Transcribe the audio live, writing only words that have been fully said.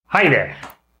Hi there.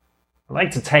 I'd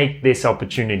like to take this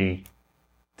opportunity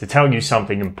to tell you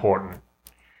something important.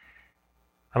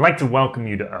 I'd like to welcome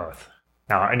you to Earth.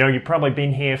 Now, I know you've probably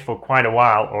been here for quite a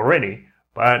while already,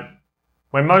 but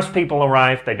when most people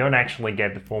arrive, they don't actually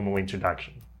get the formal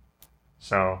introduction.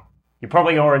 So, you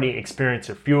probably already experienced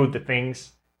a few of the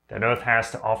things that Earth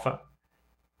has to offer.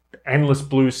 The endless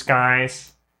blue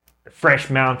skies, the fresh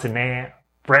mountain air,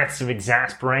 breaths of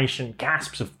exasperation,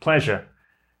 gasps of pleasure,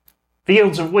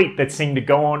 fields of wheat that seem to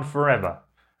go on forever,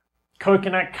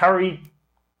 coconut curry,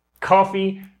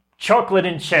 coffee, chocolate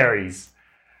and cherries,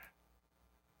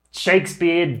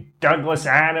 Shakespeare, Douglas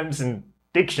Adams, and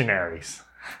dictionaries.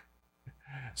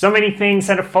 So many things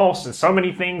that are false and so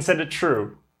many things that are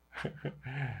true.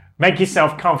 Make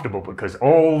yourself comfortable because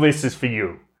all this is for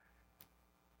you.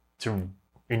 To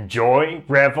enjoy,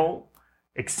 revel,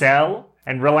 excel,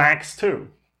 and relax too.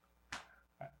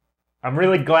 I'm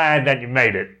really glad that you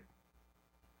made it,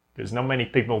 because not many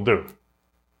people do.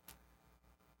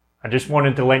 I just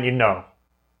wanted to let you know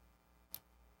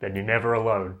that you're never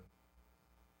alone.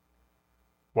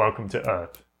 Welcome to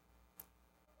Earth.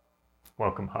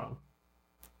 Welcome home.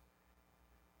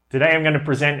 Today I'm going to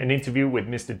present an interview with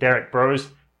Mr. Derrick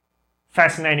Broze.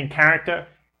 Fascinating character.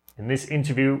 In this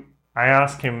interview, I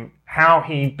asked him how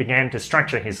he began to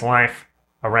structure his life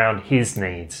around his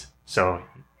needs. So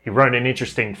he wrote an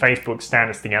interesting Facebook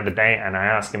status the other day, and I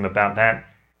asked him about that.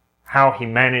 How he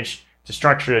managed to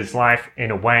structure his life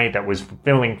in a way that was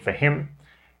fulfilling for him,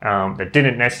 that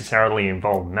didn't necessarily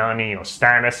involve money or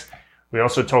status. We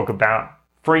also talk about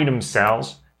freedom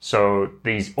cells. So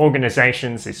these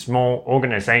organizations, these small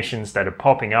organizations that are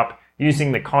popping up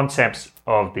using the concepts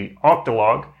of the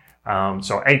octalog.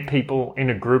 So 8 people in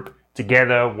a group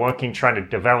together working, trying to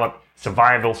develop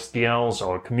survival skills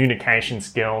or communication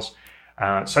skills,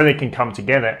 so they can come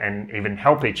together and even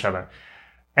help each other.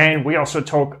 And we also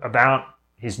talk about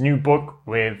his new book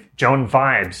with Joan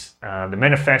Vibes, the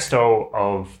Manifesto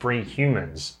of Free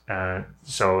Humans.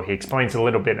 So he explains a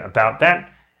little bit about that.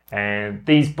 And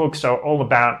these books are all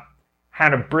about how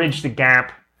to bridge the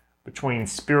gap between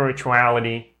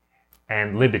spirituality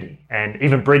and liberty, and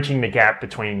even bridging the gap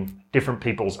between different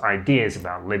people's ideas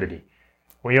about liberty.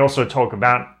 We also talk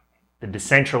about the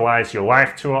Decentralize Your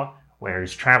Life tour, where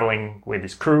he's traveling with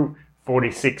his crew,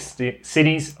 46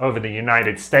 cities over the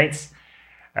United States,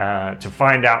 to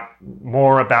find out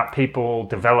more about people,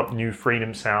 develop new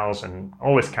freedom cells, and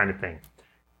all this kind of thing.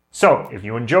 So, if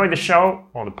you enjoy the show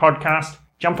or the podcast,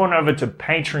 jump on over to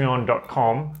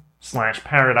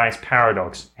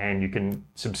patreon.com/paradiseparadox, and you can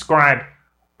subscribe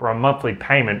for a monthly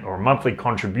payment or a monthly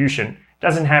contribution. It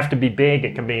doesn't have to be big.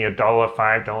 It can be $1,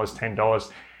 $5,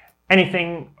 $10.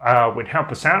 Anything would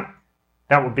help us out.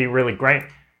 That would be really great.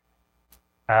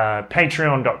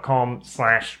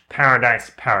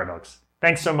 Patreon.com/paradiseparadox.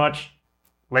 Thanks so much.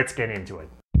 Let's get into it.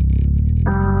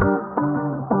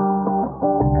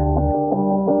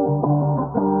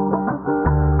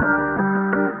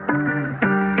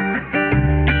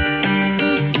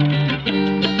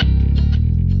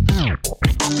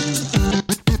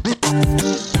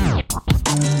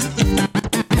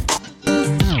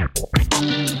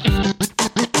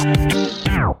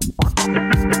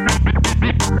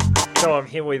 So I'm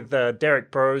here with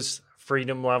Derrick Broze,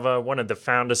 freedom lover, one of the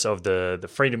founders of the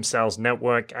Freedom Cells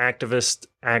Network, activist,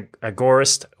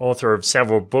 agorist, author of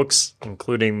several books,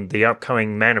 including the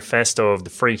upcoming Manifesto of the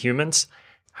Free Humans.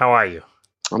 How are you?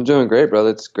 I'm doing great,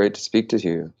 brother. It's great to speak to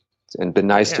you, and been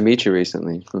nice to meet you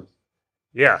recently.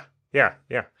 Yeah.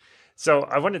 So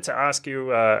I wanted to ask you,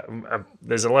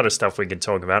 there's a lot of stuff we can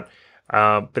talk about,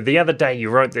 but the other day you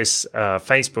wrote this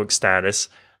Facebook status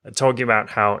talking about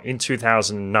how in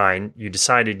 2009 you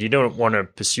decided you don't want to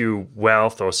pursue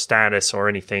wealth or status or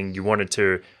anything. You wanted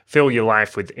to fill your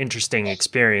life with interesting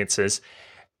experiences.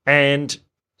 And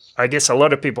I guess a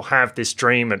lot of people have this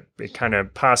dream. It kind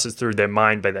of passes through their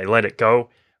mind, but they let it go.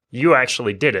 You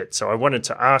actually did it. So I wanted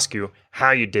to ask you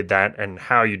how you did that and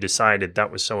how you decided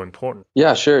that was so important.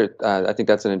 Yeah, sure. I think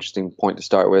that's an interesting point to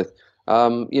start with.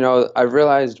 I've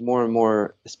realized more and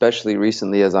more, especially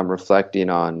recently as I'm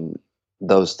reflecting on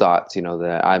those thoughts,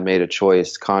 that I made a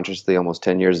choice consciously almost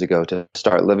 10 years ago to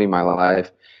start living my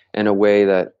life in a way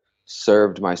that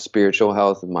served my spiritual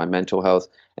health and my mental health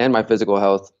and my physical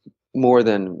health more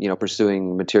than,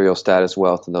 pursuing material status,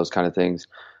 wealth, and those kind of things.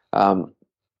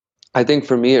 I think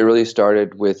for me, it really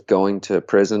started with going to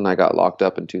prison. I got locked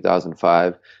up in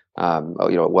 2005,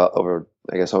 well over,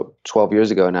 12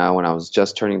 years ago now, when I was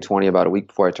just turning 20, about a week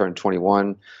before I turned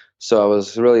 21. So I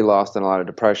was really lost in a lot of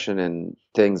depression and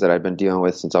things that I'd been dealing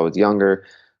with since I was younger.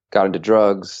 Got into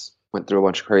drugs, went through a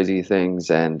bunch of crazy things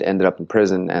and ended up in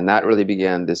prison. And that really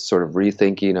began this sort of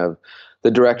rethinking of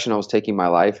the direction I was taking my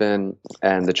life in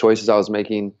and the choices I was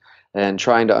making and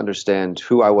trying to understand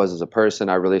who I was as a person.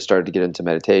 I really started to get into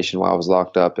meditation while I was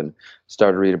locked up and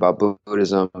started to read about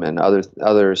Buddhism and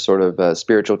other sort of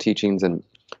spiritual teachings and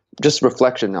just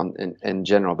reflection on, in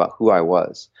general about who I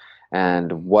was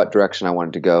and what direction I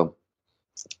wanted to go.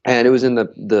 And it was in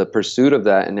the pursuit of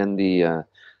that and in the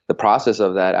process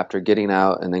of that, after getting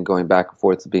out and then going back and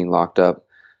forth to being locked up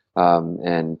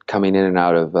and coming in and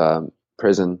out of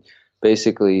prison,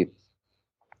 basically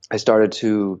I started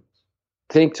to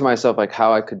think to myself like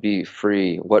how I could be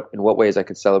free, in what ways I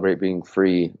could celebrate being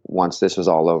free once this was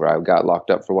all over. I got locked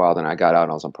up for a while, then I got out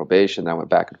and I was on probation, then I went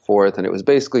back and forth, and it was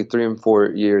basically 3 and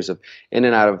 4 years of in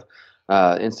and out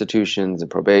of institutions and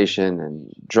probation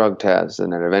and drug tests,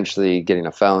 and then eventually getting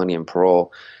a felony and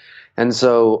parole. And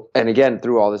so, and again,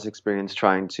 through all this experience,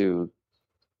 trying to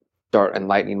start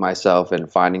enlightening myself and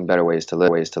finding better ways to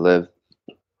live.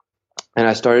 And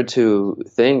I started to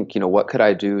think, what could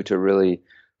I do to really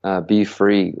be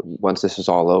free once this was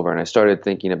all over? And I started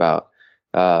thinking about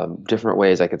different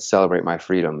ways I could celebrate my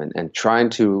freedom and trying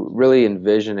to really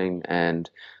envisioning and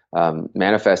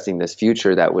manifesting this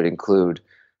future that would include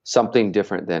something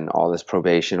different than all this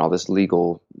probation, all this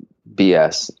legal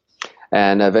BS.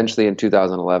 And eventually in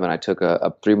 2011, I took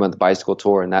a 3-month bicycle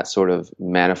tour, and that sort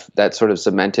of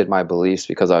cemented my beliefs,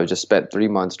 because I just spent 3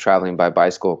 months traveling by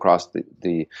bicycle across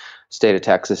the state of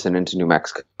Texas and into New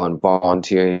Mexico and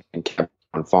volunteering and camping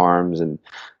on farms and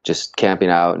just camping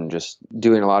out and just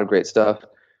doing a lot of great stuff.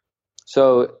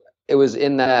 So it was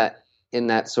in that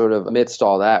sort of amidst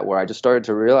all that where I just started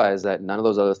to realize that none of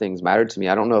those other things mattered to me.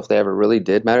 I don't know if they ever really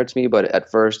did matter to me, but at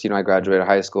first, I graduated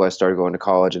high school, I started going to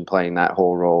college and playing that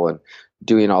whole role and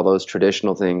doing all those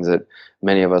traditional things that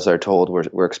many of us are told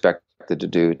we're expected to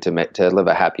do to live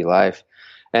a happy life.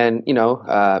 And,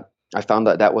 I found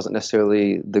that wasn't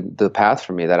necessarily the path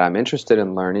for me, that I'm interested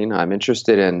in learning. I'm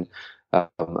interested in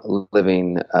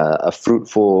living a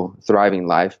fruitful, thriving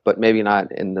life, but maybe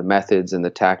not in the methods and the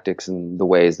tactics and the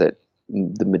ways that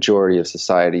the majority of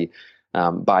society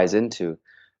buys into.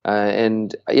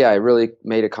 And I really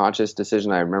made a conscious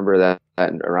decision. I remember that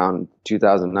around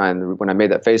 2009, when I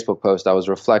made that Facebook post, I was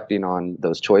reflecting on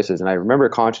those choices. And I remember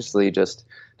consciously just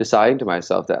deciding to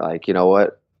myself that, like, you know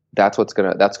what, that's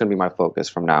gonna be my focus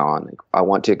from now on. Like, I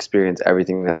want to experience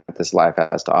everything that this life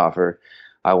has to offer.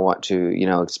 I want to,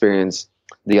 experience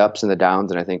the ups and the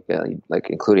downs. And I think like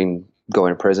including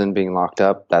going to prison, being locked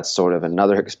up, that's sort of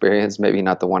another experience, maybe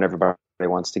not the one everybody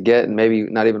wants to get, and maybe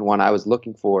not even one I was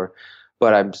looking for,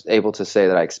 but I'm able to say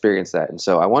that I experienced that. And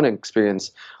so I want to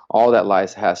experience all that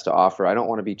life has to offer. I don't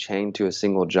want to be chained to a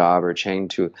single job or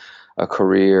chained to a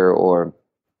career or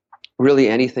really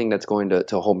anything that's going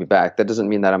to hold me back. That doesn't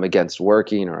mean that I'm against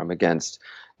working or I'm against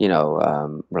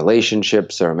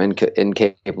relationships, or I'm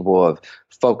incapable of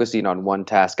focusing on one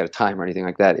task at a time or anything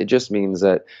like that. It just means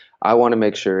that I want to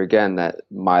make sure, again, that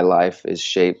my life is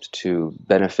shaped to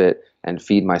benefit and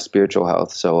feed my spiritual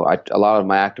health. So a lot of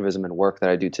my activism and work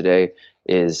that I do today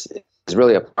is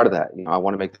really a part of that. I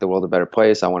want to make the world a better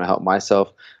place. I want to help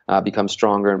myself become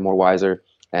stronger and more wiser.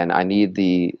 And I need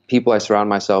the people I surround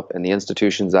myself and the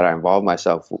institutions that I involve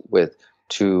myself with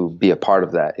to be a part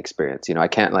of that experience. I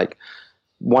can't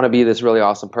want to be this really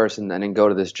awesome person and then go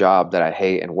to this job that I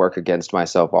hate and work against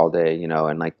myself all day,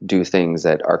 and do things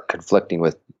that are conflicting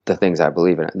with the things I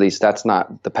believe in. At least that's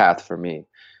not the path for me.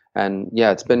 And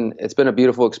it's been a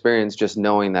beautiful experience just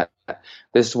knowing that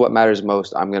this is what matters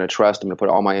most. I'm going to trust. I'm going to put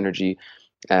all my energy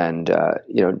and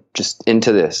just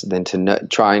into this, than to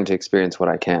trying to experience what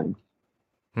I can.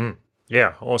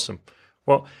 Yeah, awesome.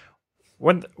 Well,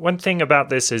 one thing about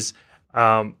this is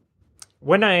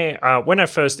when I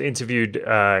first interviewed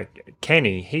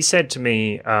Kenny, he said to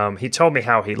me, he told me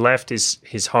how he left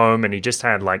his home and he just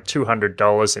had like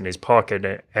 $200 in his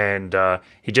pocket, and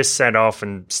he just set off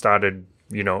and started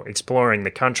exploring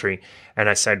the country. And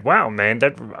I said, wow, man,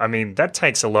 that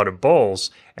takes a lot of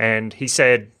balls. And he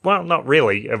said, well, not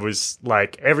really. It was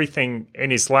like everything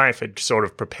in his life had sort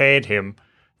of prepared him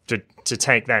to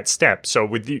take that step. So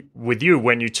with you,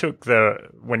 when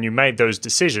you made those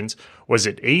decisions, was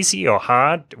it easy or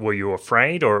hard? Were you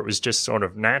afraid, or it was just sort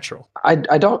of natural? I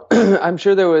don't, I'm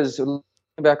sure there was, looking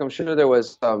back, I'm sure there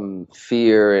was some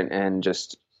fear and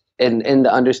just in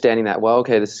the understanding that, well,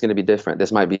 okay, this is going to be different.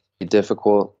 This might be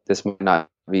difficult. This might not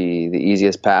be the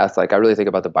easiest path. Like, I really think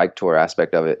about the bike tour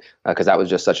aspect of it, because that was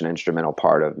just such an instrumental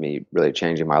part of me really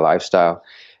changing my lifestyle.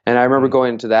 And I remember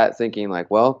going into that thinking like,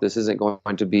 well, this isn't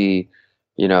going to be,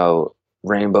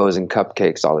 rainbows and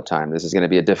cupcakes all the time. This is going to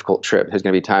be a difficult trip. There's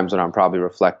going to be times when I'm probably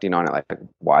reflecting on it, like,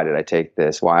 why did I take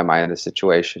this? Why am I in this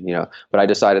situation? But I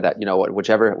decided that,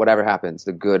 whatever happens,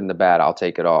 the good and the bad, I'll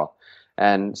take it all.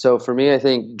 And so for me, I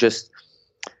think just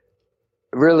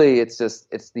really it's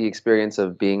the experience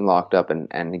of being locked up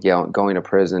and going to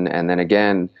prison. And then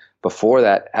again, before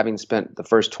that, having spent the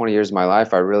first 20 years of my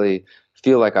life, I really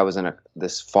feel like I was in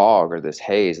this fog or this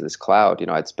haze, this cloud.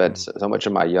 I'd spent so much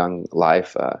of my young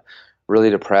life really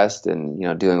depressed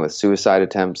and, dealing with suicide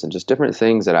attempts and just different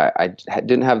things that I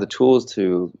didn't have the tools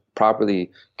to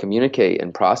properly communicate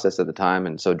and process at the time.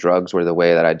 And so drugs were the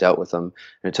way that I dealt with them.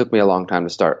 And it took me a long time to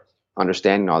start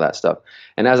understanding all that stuff.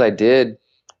 And as I did,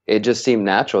 it just seemed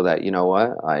natural that,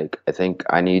 I think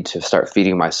I need to start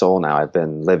feeding my soul now. I've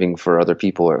been living for other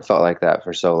people, or it felt like that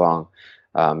for so long.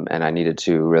 And I needed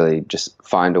to really just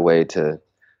find a way to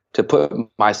put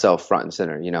myself front and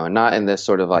center, and not in this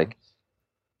sort of like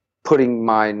putting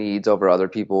my needs over other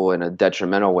people in a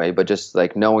detrimental way, but just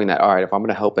like knowing that, all right, if I'm going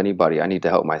to help anybody, I need to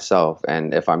help myself.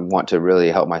 And if I want to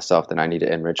really help myself, then I need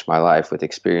to enrich my life with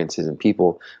experiences and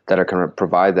people that are going to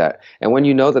provide that. And when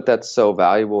you know that that's so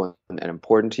valuable and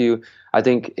important to you, I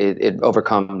think it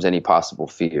overcomes any possible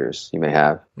fears you may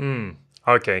have.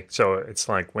 Okay. So it's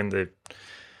like when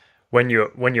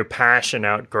your passion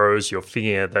outgrows your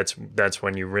fear, that's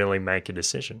when you really make a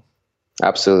decision.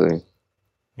 Absolutely.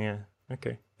 Yeah.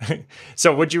 Okay.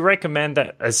 So would you recommend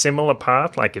that a similar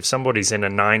path, like if somebody's in a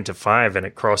 9 to 5 and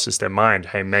it crosses their mind,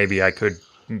 hey, maybe I could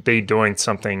be doing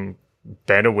something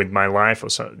better with my life, or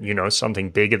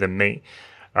something bigger than me,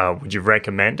 would you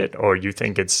recommend it, or you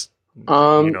think it's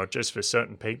just for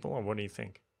certain people, or what do you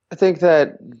think? I think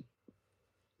that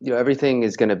everything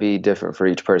is going to be different for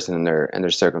each person in their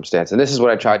circumstance. And this is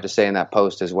what I tried to say in that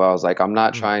post as well. Is like, I'm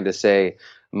not trying to say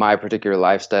my particular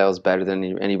lifestyle is better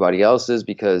than anybody else's,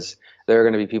 because there are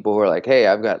going to be people who are like, hey,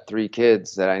 I've got 3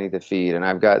 kids that I need to feed, and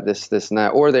I've got this and that.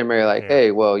 Or they may like,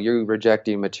 hey, well, you're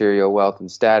rejecting material wealth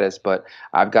and status, but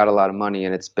I've got a lot of money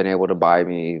and it's been able to buy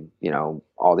me,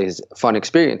 all these fun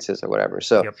experiences or whatever.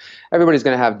 So everybody's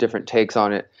going to have different takes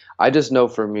on it. I just know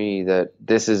for me that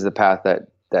this is the path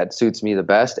that suits me the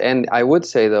best. And I would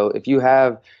say, though, if you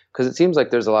have, because it seems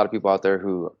like there's a lot of people out there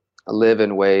who live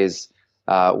in ways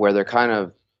where they're kind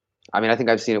of, I think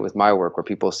I've seen it with my work where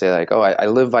people say like, oh, I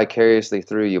live vicariously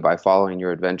through you by following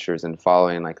your adventures and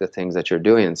following like the things that you're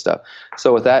doing and stuff.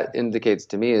 So what that indicates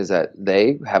to me is that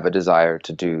they have a desire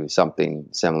to do something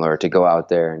similar, to go out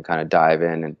there and kind of dive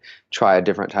in and try a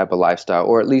different type of lifestyle,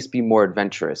 or at least be more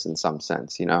adventurous in some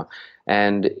sense,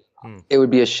 and it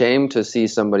would be a shame to see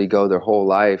somebody go their whole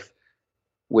life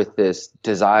with this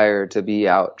desire to be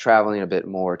out traveling a bit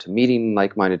more, to meeting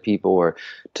like-minded people, or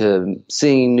to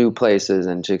seeing new places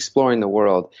and to exploring the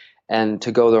world, and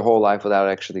to go their whole life without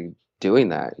actually doing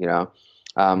that.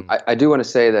 I do want to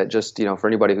say that just, for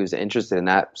anybody who's interested in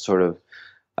that sort of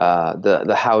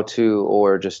the how-to,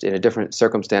 or just in a different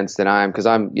circumstance than because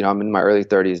I'm in my early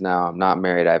 30s now. I'm not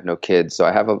married. I have no kids, so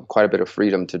I have quite a bit of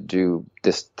freedom to do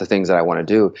the things that I want to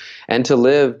do, and to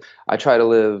live. I try to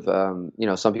live.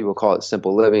 Some people call it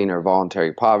simple living or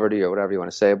voluntary poverty or whatever you want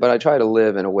to say, but I try to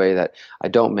live in a way that I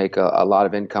don't make a lot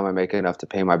of income. I make enough to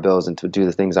pay my bills and to do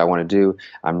the things I want to do.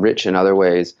 I'm rich in other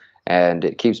ways, and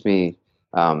it keeps me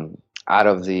out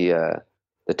of the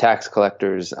tax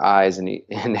collector's eyes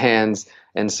and hands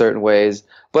in certain ways,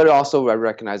 but also I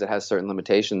recognize it has certain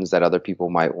limitations that other people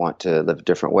might want to live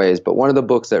different ways. But one of the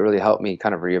books that really helped me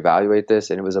kind of reevaluate this,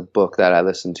 and it was a book that I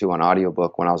listened to on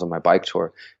audiobook when I was on my bike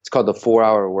tour. It's called The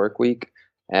 4-Hour Workweek,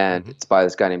 and it's by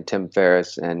this guy named Tim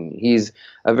Ferriss, and he's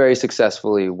a very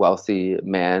successfully wealthy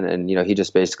man, and he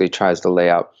just basically tries to lay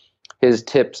out his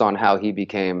tips on how he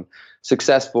became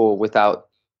successful without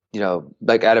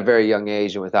like at a very young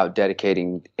age and without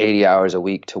dedicating 80 hours a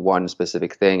week to one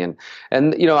specific thing. And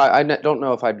I don't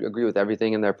know if I'd agree with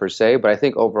everything in there per se, but I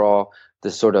think overall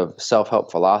this sort of self-help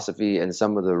philosophy and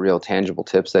some of the real tangible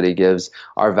tips that he gives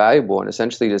are valuable, and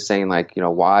essentially just saying like,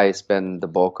 why spend the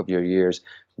bulk of your years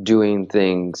doing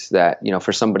things that,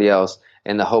 for somebody else,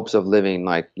 in the hopes of living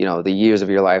like, the years of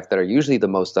your life that are usually the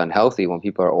most unhealthy when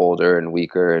people are older and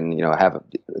weaker and, have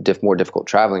more difficult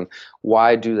traveling.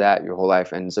 Why do that your whole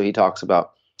life? And so he talks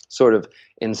about sort of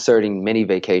inserting mini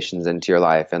vacations into your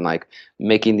life and like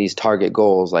making these target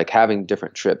goals, like having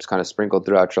different trips kind of sprinkled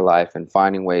throughout your life and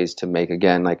finding ways to make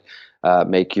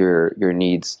your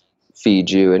needs feed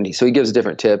you. And so he gives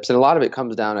different tips. And a lot of it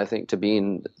comes down, I think, to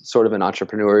being sort of an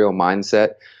entrepreneurial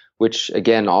mindset, which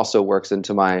again also works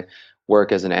into my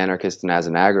work as an anarchist and as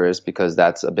an agorist, because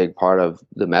that's a big part of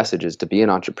the message, is to be an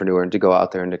entrepreneur and to go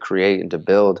out there and to create and to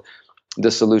build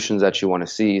the solutions that you want to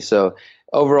see. So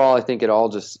overall, I think it all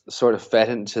just sort of fed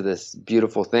into this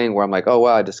beautiful thing where I'm like, oh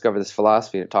wow, I discovered this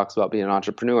philosophy. It talks about being an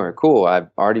entrepreneur. Cool, I've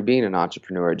already been an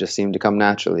entrepreneur. It just seemed to come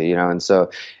naturally, you know. And so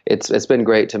it's been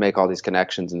great to make all these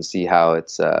connections and see how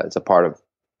it's a part of,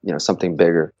 you know, something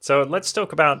bigger. So let's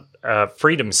talk about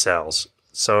freedom cells.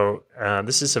 So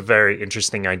this is a very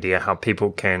interesting idea, how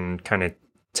people can kind of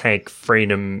take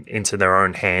freedom into their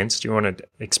own hands. Do you want to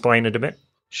explain it a bit?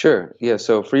 Sure. Yeah.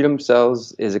 So freedom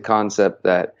cells is a concept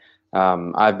that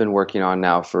I've been working on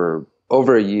now for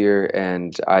over a year,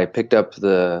 and I picked up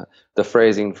the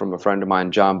phrasing from a friend of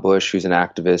mine, John Bush, who's an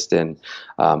activist in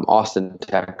Austin,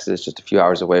 Texas, just a few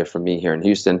hours away from me here in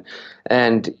Houston.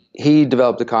 And he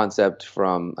developed the concept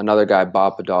from another guy,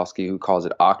 Bob Podolsky, who calls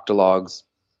it octalogs.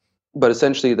 But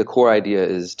essentially, the core idea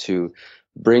is to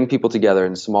bring people together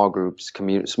in small groups,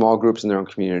 small groups in their own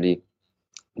community.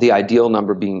 The ideal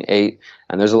number being 8,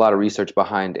 and there's a lot of research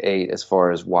behind 8 as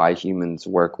far as why humans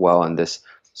work well in this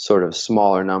sort of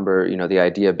smaller number. You know, the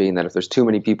idea being that if there's too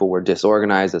many people, we're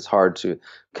disorganized. It's hard to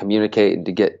communicate and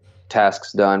to get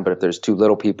tasks done. But if there's too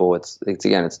little people, it's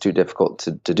too difficult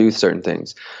to do certain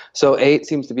things. So 8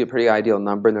 seems to be a pretty ideal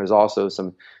number, and there's also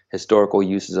some historical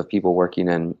uses of people working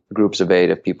in groups of 8.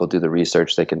 If people do the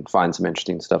research, they can find some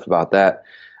interesting stuff about that.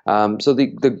 So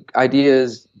the idea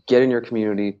is get in your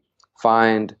community,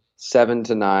 find 7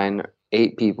 to 9,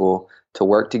 8 people to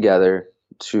work together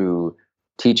to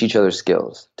teach each other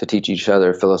skills, to teach each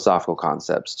other philosophical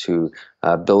concepts, to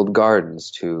build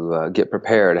gardens, to get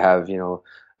prepared, have, you know,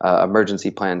 emergency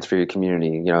plans for your community,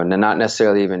 you know, and not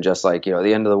necessarily even just like, you know,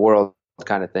 the end of the world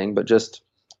kind of thing, but just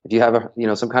if you have a, you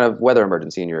know, some kind of weather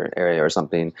emergency in your area or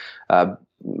something,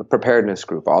 preparedness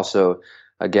group. Also,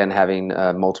 again, having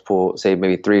multiple, say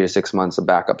maybe 3 to 6 months of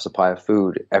backup supply of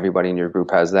food. Everybody in your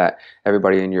group has that.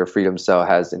 Everybody in your freedom cell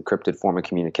has encrypted form of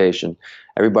communication.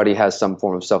 Everybody has some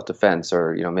form of self-defense,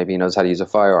 or, you know, maybe knows how to use a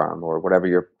firearm or whatever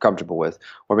you're comfortable with.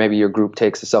 Or maybe your group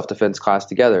takes a self-defense class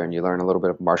together and you learn a little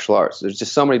bit of martial arts. There's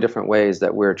just so many different ways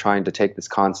that we're trying to take this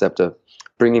concept of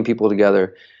bringing people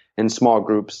together in small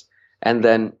groups and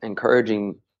then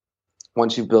encouraging,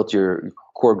 once you've built your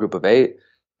core group of 8,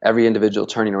 every individual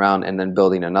turning around and then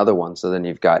building another one. So then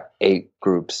you've got 8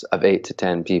 groups of 8 to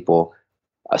 10 people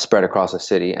spread across a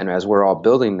city. And as we're all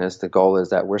building this, the goal is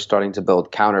that we're starting to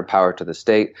build counterpower to the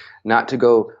state, not to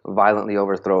go violently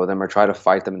overthrow them or try to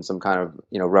fight them in some kind of,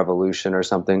 you know, revolution or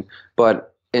something,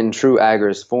 but in true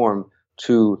agorist form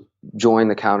to join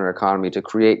the counter economy, to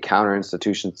create counter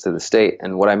institutions to the state.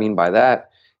 And what I mean by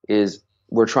that is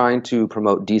we're trying to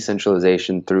promote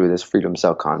decentralization through this freedom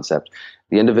cell concept.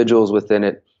 The individuals within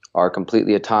it are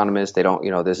completely autonomous. They don't,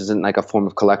 you know, this isn't like a form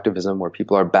of collectivism where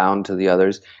people are bound to the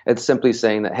others. It's simply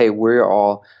saying that, hey, we're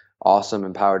all awesome,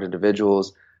 empowered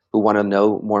individuals who want to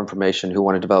know more information, who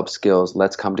want to develop skills.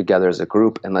 Let's come together as a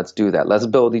group and let's do that. Let's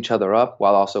build each other up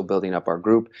while also building up our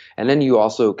group. And then you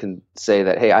also can say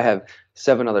that, hey, I have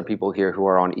 7 other people here who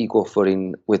are on equal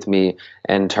footing with me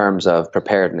in terms of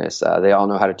preparedness. They all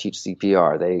know how to teach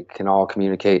CPR. They can all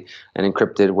communicate in an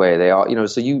encrypted way. They all, you know,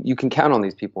 so you can count on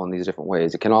these people in these different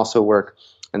ways. It can also work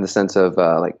in the sense of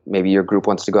like maybe your group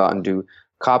wants to go out and do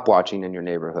cop watching in your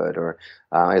neighborhood, or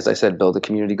as I said, build a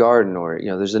community garden, or, you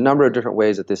know, there's a number of different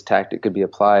ways that this tactic could be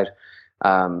applied.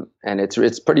 And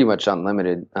it's pretty much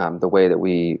unlimited the way that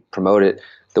we promote it.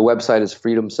 The website is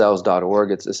freedomcells.org.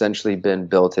 It's essentially been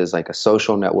built as like a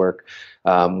social network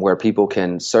where people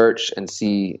can search and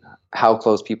see how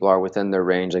close people are within their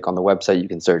range. Like on the website, you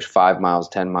can search 5 miles,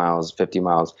 10 miles, 50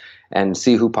 miles, and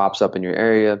see who pops up in your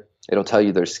area. It'll tell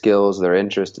you their skills, their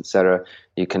interests, etc.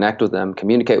 You connect with them,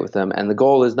 communicate with them. And the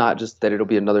goal is not just that it'll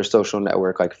be another social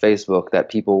network like Facebook that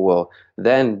people will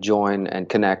then join and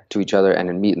connect to each other and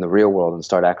then meet in the real world and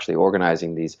start actually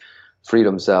organizing these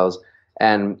freedom cells.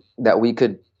 And that we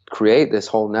could create this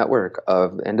whole network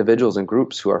of individuals and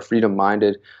groups who are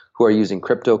freedom-minded, who are using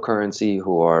cryptocurrency,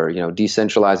 who are, you know,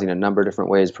 decentralizing a number of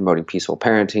different ways, promoting peaceful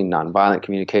parenting, nonviolent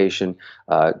communication,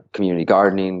 community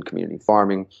gardening, community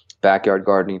farming, backyard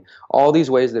gardening, all these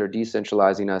ways that are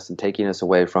decentralizing us and taking us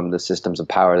away from the systems of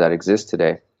power that exist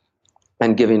today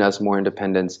and giving us more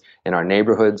independence in our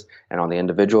neighborhoods and on the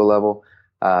individual level.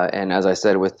 And as I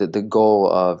said, with the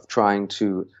goal of trying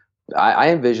to, I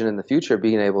envision in the future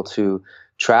being able to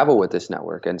travel with this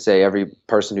network and say every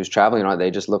person who's traveling on it,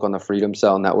 they just look on the Freedom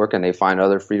Cell network and they find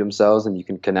other Freedom Cells and you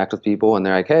can connect with people and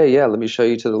they're like, hey, yeah, let me show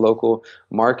you to the local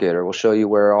market, or we'll show you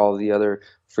where all the other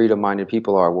freedom-minded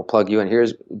people are. We'll plug you in.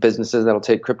 Here's businesses that'll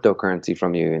take cryptocurrency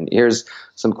from you, and here's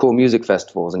some cool music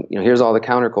festivals, and, you know, here's all the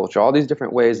counterculture, all these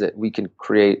different ways that we can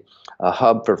create a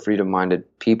hub for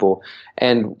freedom-minded people.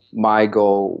 And my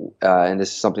goal, and this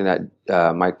is something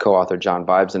that my co-author John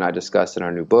Vibes and I discussed in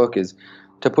our new book, is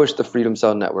to push the Freedom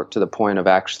Cell Network to the point of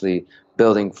actually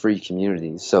building free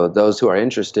communities. So those who are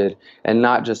interested, and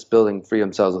not just building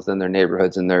freedom cells within their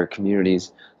neighborhoods and their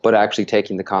communities, but actually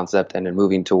taking the concept and then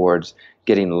moving towards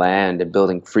getting land and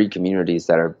building free communities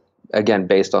that are, again,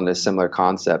 based on this similar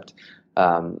concept.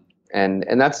 And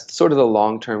that's sort of the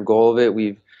long-term goal of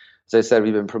it. As I said,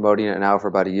 we've been promoting it now for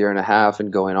about a year and a half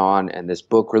and going on. And this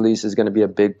book release is going to be a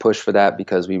big push for that,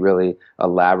 because we really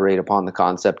elaborate upon the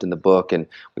concept in the book, and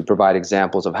we provide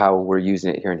examples of how we're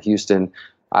using it here in Houston.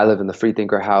 I live in the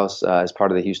Freethinker House as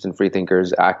part of the Houston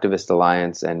Freethinkers Activist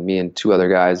Alliance, and me and two other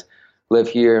guys live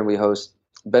here, and we host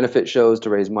benefit shows to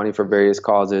raise money for various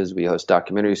causes. We host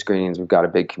documentary screenings. We've got a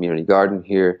big community garden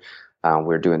here.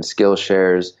 We're doing skill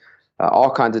shares,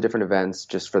 all kinds of different events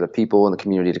just for the people in the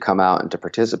community to come out and to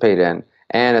participate in.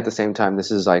 And at the same time, this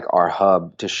is like our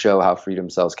hub to show how freedom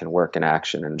cells can work in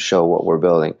action and show what we're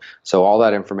building. So all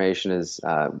that information is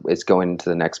going into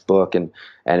the next book and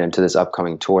into this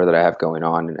upcoming tour that I have going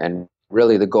on. And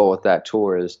really the goal with that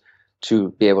tour is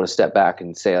to be able to step back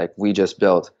and say, like, we just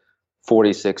built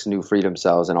 46 new freedom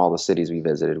cells in all the cities we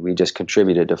visited. We just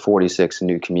contributed to 46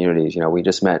 new communities. We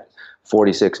just met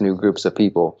 46 new groups of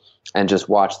people and just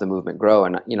watched the movement grow.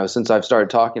 And, since I've started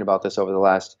talking about this over the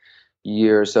last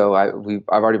year or so, I've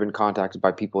already been contacted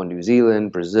by people in New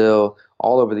Zealand, Brazil,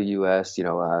 all over the US,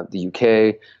 the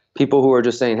UK, people who are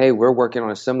just saying, hey, we're working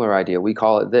on a similar idea. We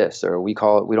call it this, or we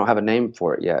don't have a name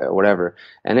for it yet, or whatever.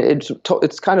 And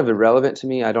it's kind of irrelevant to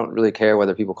me. I don't really care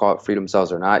whether people call it freedom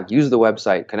cells or not. Use the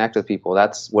website, connect with people.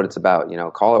 That's what it's about.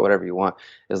 Call it whatever you want.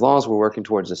 As long as we're working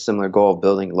towards a similar goal of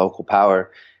building local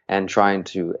power and trying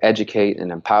to educate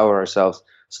and empower ourselves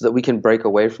so that we can break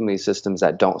away from these systems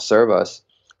that don't serve us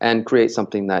and create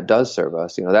something that does serve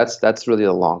us. That's really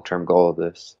the long-term goal of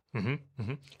this. Mm-hmm,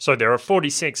 mm-hmm. So there are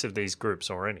 46 of these groups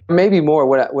already. Maybe more.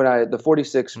 The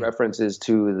 46 references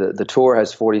to the tour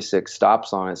has 46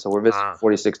 stops on it. So we're visiting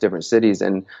 46 different cities,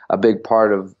 and a big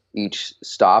part of each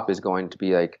stop is going to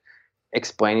be like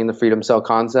explaining the freedom cell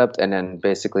concept, and then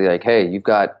basically like, hey,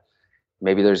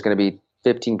 maybe there's going to be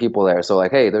 15 people there. So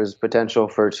like, hey, there's potential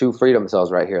for 2 freedom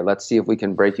cells right here. Let's see if we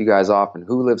can break you guys off, and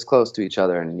who lives close to each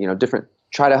other, and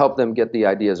try to help them get the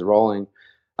ideas rolling.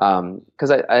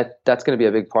 Because that's going to be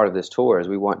a big part of this tour, is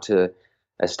we want to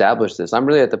establish this. I'm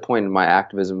really at the point in my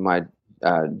activism, my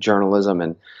journalism,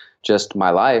 and just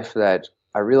my life that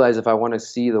I realize if I want to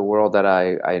see the world that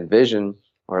I envision,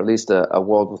 or at least a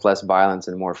world with less violence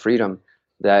and more freedom,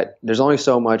 that there's only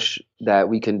so much that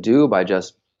we can do by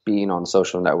just being on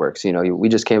social networks. We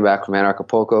just came back from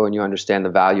Acapulco, and you understand the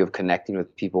value of connecting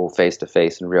with people face to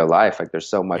face in real life. Like, there's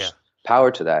so much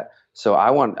power to that. So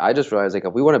I just realized, like,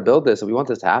 if we want to build this, if we want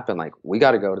this to happen, like, we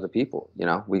got to go to the people.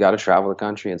 We got to travel the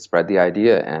country and spread the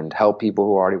idea and help people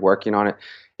who are already working on it.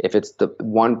 If it's the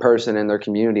one person in their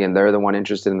community and they're the one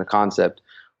interested in the concept,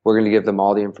 we're going to give them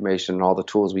all the information and all the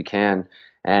tools we can.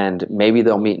 And maybe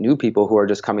they'll meet new people who are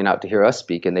just coming out to hear us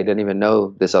speak, and they didn't even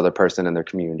know this other person in their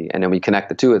community. And then we connect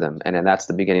the two of them, and then that's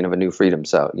the beginning of a new freedom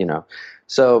cell.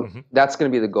 So that's going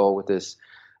to be the goal with this,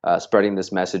 spreading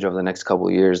this message over the next couple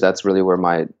of years. That's really where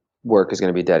my work is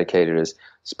going to be dedicated, is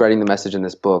spreading the message in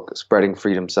this book, spreading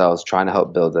freedom cells, trying to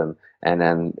help build them, and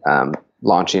then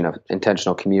launching an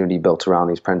intentional community built around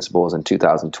these principles in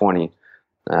 2020.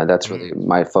 That's really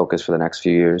my focus for the next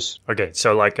few years. Okay,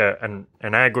 so like an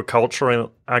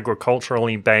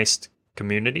agriculturally based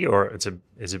community, or it's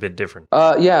a bit different?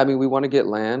 Yeah, we want to get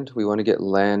land. We want to get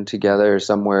land together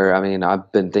somewhere.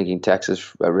 I've been thinking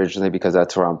Texas originally because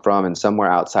that's where I'm from, and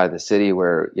somewhere outside the city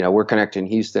where, we're connecting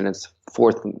Houston. It's the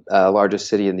 4th largest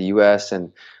city in the U.S.,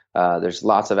 and there's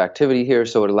lots of activity here.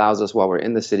 So it allows us, while we're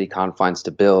in the city confines,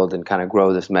 to build and kind of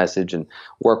grow this message and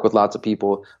work with lots of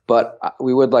people. But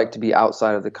we would like to be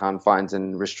outside of the confines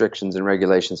and restrictions and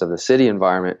regulations of the city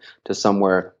environment, to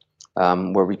somewhere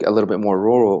where we a little bit more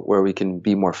rural, where we can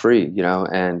be more free,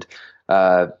 and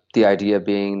the idea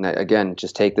being that, again,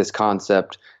 just take this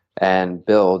concept and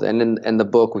build. And in the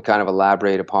book, we kind of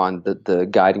elaborate upon the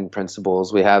guiding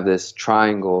principles. We have this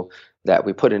triangle that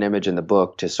we put an image in the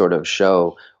book to sort of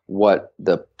show what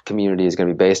the community is going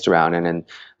to be based around. And then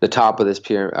the top of this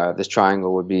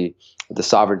triangle would be the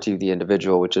sovereignty of the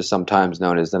individual, which is sometimes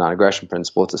known as the non-aggression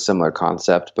principle. It's a similar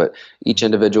concept, but each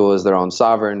individual is their own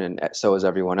sovereign, and so is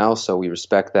everyone else. So we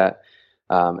respect that,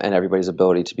 and everybody's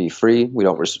ability to be free. We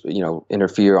don't,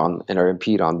 interfere on or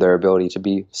impede on their ability to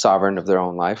be sovereign of their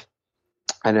own life.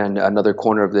 And then another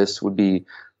corner of this would be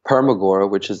permagora,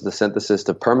 which is the synthesis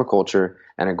of permaculture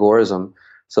and agorism.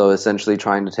 So essentially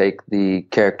trying to take the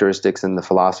characteristics and the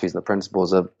philosophies and the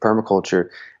principles of permaculture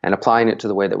and applying it to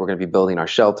the way that we're going to be building our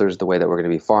shelters, the way that we're going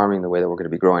to be farming, the way that we're going to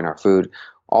be growing our food,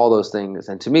 all those things.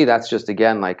 And to me, that's just,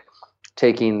 again, like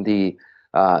taking the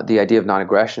idea of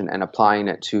non-aggression and applying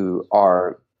it to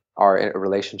our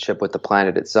relationship with the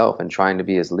planet itself and trying to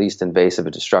be as least invasive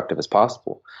and destructive as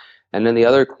possible. And then the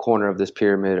other corner of this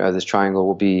pyramid or this triangle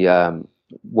will be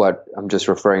what I'm just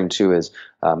referring to as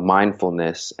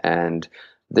mindfulness. And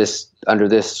under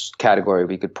this category,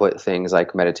 we could put things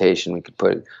like meditation, we could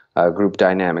put group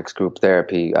dynamics, group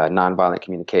therapy, nonviolent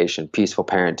communication, peaceful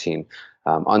parenting,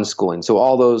 unschooling. So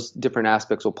all those different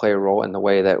aspects will play a role in the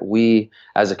way that we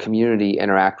as a community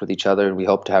interact with each other. And we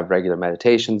hope to have regular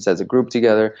meditations as a group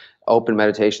together, open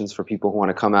meditations for people who want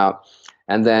to come out.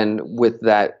 And then with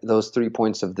those 3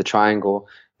 points of the triangle,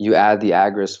 you add the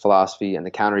agrist philosophy and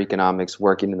the counter economics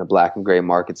working in the black and gray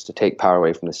markets to take power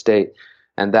away from the state.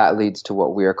 And that leads to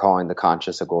what we are calling the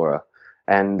conscious agora.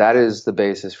 And that is the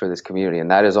basis for this community. And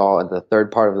that is all the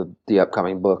third part of the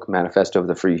upcoming book, Manifesto of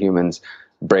the Free Humans,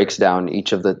 breaks down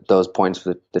each of those points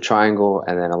for the triangle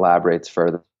and then elaborates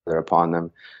further upon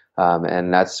them.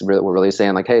 And that's really, we're really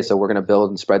saying like, hey, so we're going to build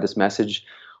and spread this message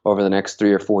over the next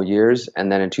 3 or 4 years.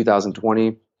 And then in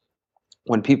 2020,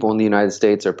 when people in the United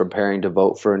States are preparing to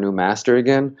vote for a new master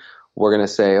again, we're going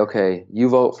to say, okay, you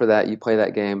vote for that, you play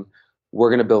that game, we're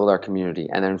going to build our community.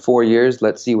 And then in 4 years,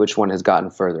 let's see which one has gotten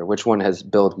further, which one has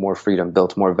built more freedom,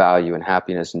 built more value and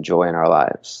happiness and joy in our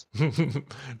lives.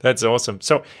 That's awesome.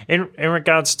 So in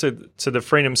regards to the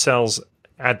freedom cells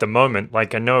at the moment,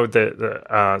 like I know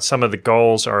that some of the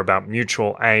goals are about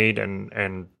mutual aid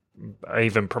and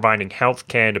even providing health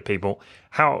care to people.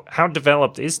 How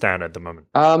developed is that at the moment?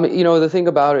 The thing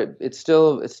about it,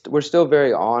 we're still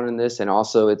very on in this, and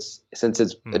also since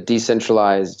it's a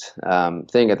decentralized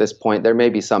thing at this point, there may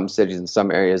be some cities and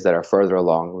some areas that are further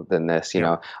along than this. You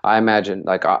know, I imagine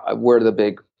like we're the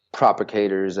big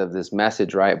propagators of this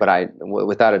message, right? But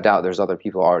without a doubt, there's other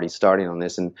people already starting on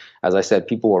this. And as I said,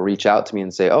 people will reach out to me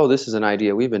and say, oh, this is an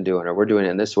idea we've been doing, or we're doing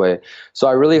it in this way. So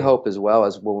I really hope as well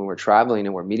as when we're traveling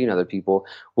and we're meeting other people,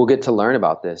 we'll get to learn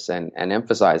about this and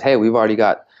emphasize, hey, we've already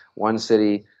got one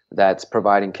city that's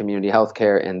providing community health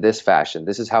care in this fashion.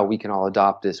 This is how we can all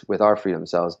adopt this with our freedom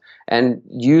cells and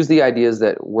use the ideas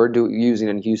that we're using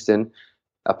in Houston,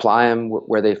 apply them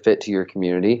where they fit to your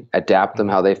community, adapt them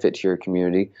how they fit to your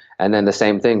community, and then the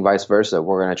same thing, vice versa.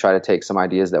 We're going to try to take some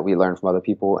ideas that we learn from other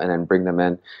people and then bring them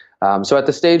in. So at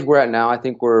the stage we're at now, I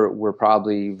think we're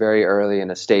probably very early in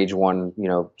a stage one,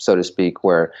 so to speak,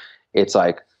 where it's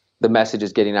like the message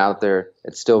is getting out there.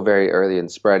 It's still very early in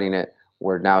spreading it.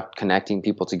 We're now connecting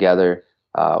people together.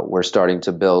 We're starting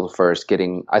to build first.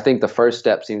 I think the first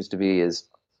step seems to be is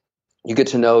you get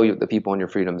to know the people in your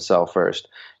freedom cell first.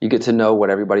 You get to know what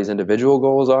everybody's individual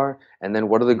goals are, and then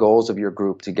what are the goals of your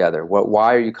group together?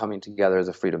 Why are you coming together as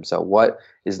a freedom cell? What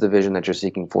is the vision that you're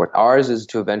seeking for? Ours is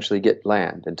to eventually get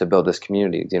land and to build this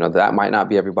community. That might not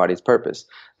be everybody's purpose.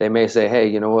 They may say, hey,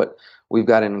 you know what? We've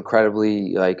got an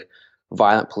incredibly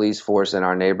violent police force in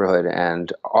our neighborhood,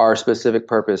 and our specific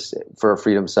purpose for a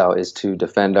freedom cell is to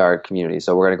defend our community.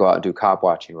 So we're going to go out and do cop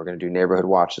watching. We're going to do neighborhood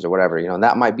watches or whatever, and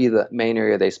that might be the main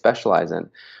area they specialize in.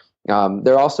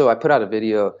 I put out a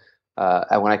video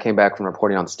when I came back from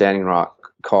reporting on Standing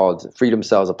Rock called Freedom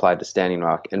Cells Applied to Standing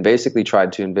Rock, and basically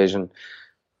tried to envision,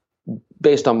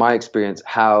 based on my experience,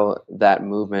 how that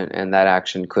movement and that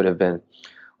action could have been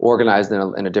organized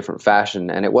in a different fashion.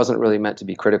 And it wasn't really meant to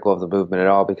be critical of the movement at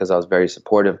all, because I was very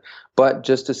supportive. But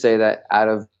just to say that out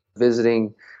of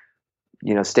visiting,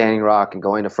 Standing Rock and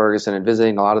going to Ferguson and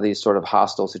visiting a lot of these sort of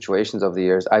hostile situations over the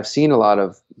years, I've seen a lot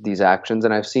of these actions,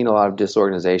 and I've seen a lot of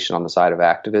disorganization on the side of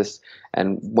activists.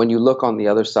 And when you look on the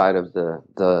other side of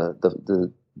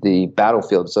the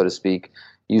battlefield, so to speak,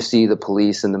 you see the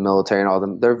police and the military and all of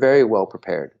them. They're very well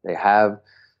prepared. They have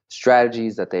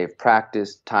strategies that they've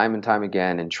practiced time and time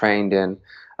again and trained in.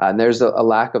 And there's a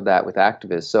lack of that with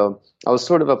activists. So I was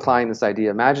sort of applying this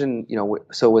idea. Imagine,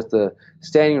 so with the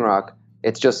Standing Rock,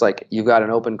 it's just like you've got an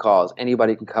open cause.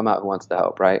 Anybody can come out who wants to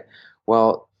help, right?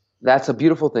 Well, that's a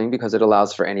beautiful thing because it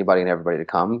allows for anybody and everybody to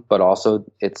come. But also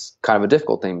it's kind of a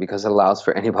difficult thing because it allows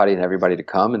for anybody and everybody to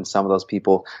come. And some of those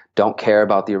people don't care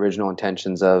about the original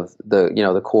intentions of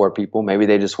the core people. Maybe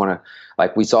they just want to,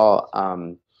 like we saw,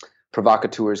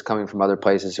 provocateurs coming from other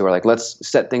places who are like, let's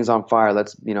set things on fire.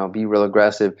 Let's, be real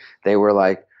aggressive. They were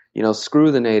like,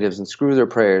 screw the natives and screw their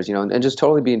prayers, and just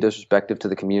totally being disrespectful to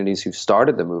the communities who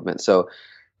started the movement. So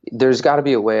there's got to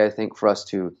be a way, I think, for us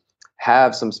to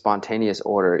have some spontaneous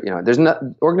order. There's not,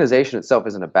 organization itself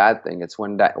isn't a bad thing. It's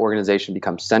when that organization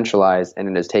becomes centralized and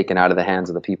it is taken out of the hands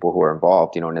of the people who are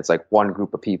involved, and it's like one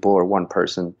group of people or one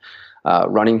person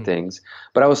running things.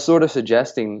 But I was sort of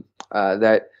suggesting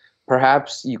that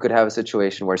perhaps you could have a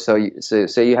situation where,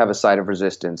 say you have a site of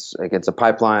resistance against a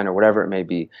pipeline or whatever it may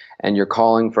be, and you're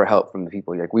calling for help from the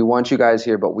people. You're like, we want you guys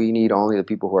here, but we need only the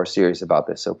people who are serious about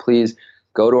this. So please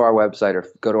go to our website or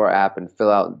go to our app and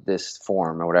fill out this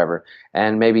form or whatever.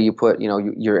 And maybe you put,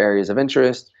 your areas of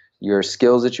interest, your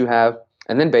skills that you have,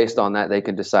 and then based on that, they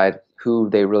can decide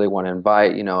who they really want to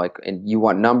invite. And you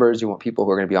want numbers, you want people who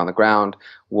are going to be on the ground,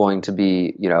 willing to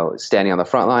be, standing on the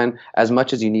front line, as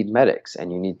much as you need medics,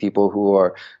 and you need people who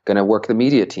are going to work the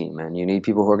media team, and you need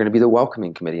people who are going to be the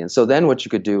welcoming committee. And so then what you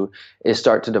could do is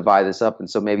start to divide this up. And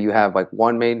so maybe you have like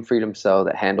one main freedom cell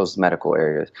that handles medical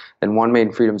areas, then one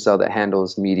main freedom cell that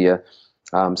handles media,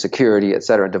 security, et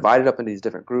cetera, divided up into these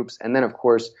different groups. And then of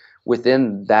course,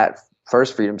 within that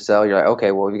first freedom cell, you're like,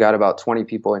 okay, well, we got about 20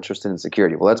 people interested in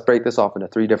security. Well, let's break this off into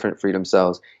 3 different freedom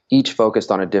cells, each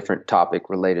focused on a different topic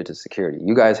related to security.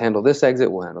 You guys handle this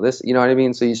exit, we'll handle this. You know what I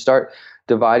mean? So you start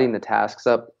dividing the tasks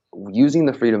up using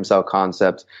the freedom cell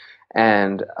concept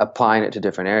and applying it to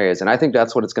different areas. And I think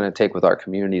that's what it's going to take with our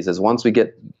communities, is once we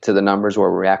get to the numbers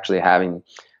where we're actually having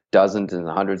dozens and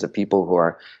hundreds of people who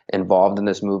are involved in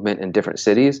this movement in different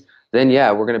cities, then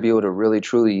yeah, we're going to be able to really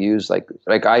truly use, like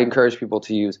I encourage people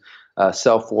to use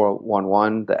Cell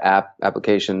 411, the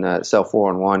application Cell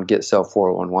 411,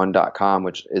 getcell411.com,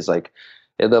 which is like,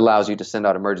 it allows you to send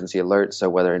out emergency alerts. So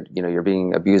whether you're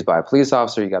being abused by a police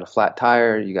officer, you got a flat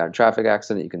tire, you got a traffic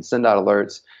accident, you can send out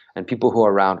alerts, and people who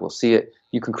are around will see it.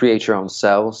 You can create your own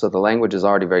cell. So the language is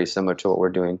already very similar to what we're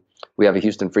doing. We have a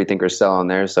Houston Freethinkers cell on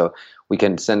there, so we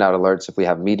can send out alerts if we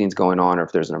have meetings going on or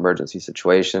if there's an emergency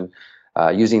situation.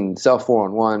 Using Cell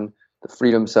 411, the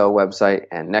Freedom Cell website,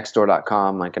 and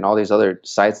Nextdoor.com, and all these other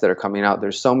sites that are coming out.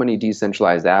 There's so many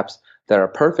decentralized apps that are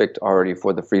perfect already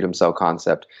for the Freedom Cell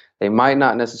concept. They might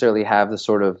not necessarily have the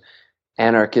sort of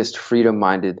anarchist,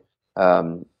 freedom-minded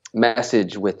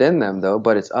message within them, though,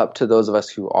 but it's up to those of us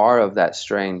who are of that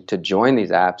strain to join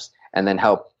these apps and then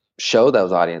help show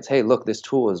those audience, hey, look, this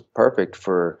tool is perfect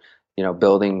for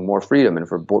building more freedom and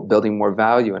for building more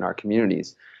value in our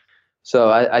communities.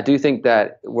 So I do think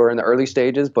that we're in the early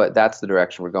stages, but that's the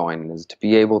direction we're going, is to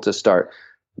be able to start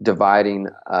dividing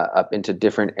up into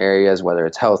different areas, whether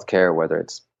it's healthcare, whether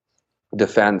it's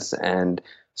defense, and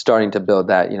starting to build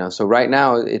that. So right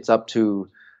now it's up to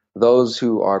those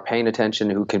who are paying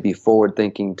attention, who can be forward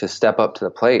thinking, to step up to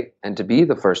the plate and to be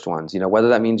the first ones. Whether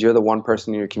that means you're the one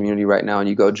person in your community right now and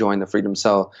you go join the Freedom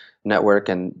Cell network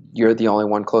and you're the only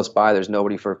one close by, there's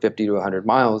nobody for 50 to 100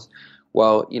 miles.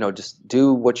 Well, just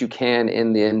do what you can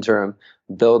in the interim,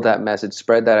 build that message,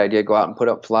 spread that idea, go out and put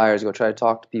up flyers, go try to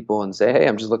talk to people and say, hey,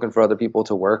 I'm just looking for other people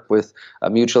to work with a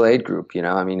mutual aid group.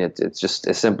 It's just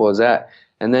as simple as that.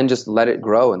 And then just let it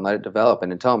grow and let it develop,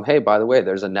 and then tell them, hey, by the way,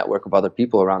 there's a network of other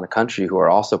people around the country who are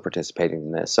also participating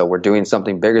in this. So we're doing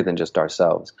something bigger than just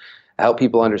ourselves. Help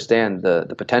people understand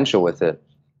the potential with it.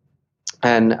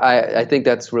 And I think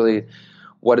that's really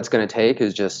what it's going to take,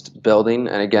 is just building.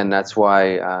 And again, that's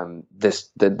why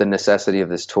the necessity of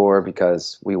this tour,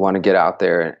 because we want to get out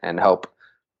there and help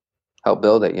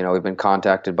build it. We've been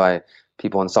contacted by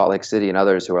people in Salt Lake City and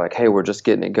others who are like, hey, we're just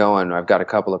getting it going. I've got a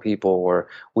couple of people, or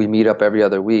we meet up every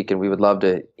other week, and we would love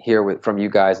to hear from you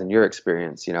guys and your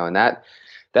experience. And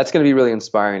that's going to be really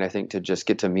inspiring, I think, to just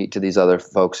get to meet to these other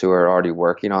folks who are already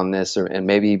working on this, and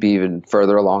maybe be even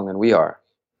further along than we are.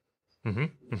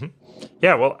 Mm-hmm. Mm-hmm.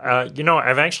 Yeah, well,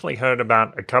 I've actually heard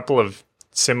about a couple of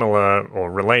similar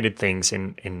or related things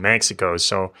in Mexico.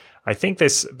 So I think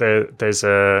there's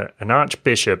an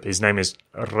archbishop. His name is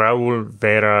Raul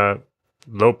Vera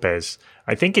Lopez.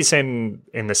 I think he's in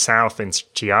the south, in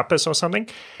Chiapas or something.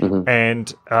 Mm-hmm.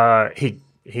 And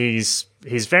he's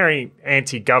very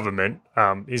anti-government.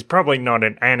 He's probably not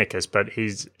an anarchist, but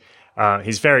he's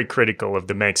very critical of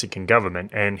the Mexican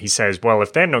government. And he says, well,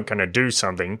 if they're not going to do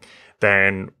something,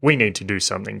 then we need to do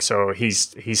something. So he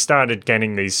started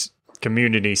getting these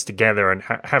communities together and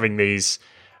having these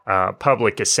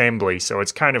public assemblies. So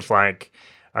it's kind of like,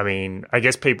 I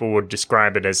guess people would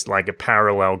describe it as like a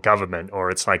parallel government, or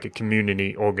it's like a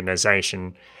community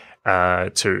organization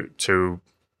to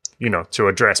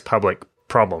address public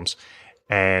problems.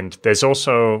 And there's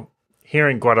also, here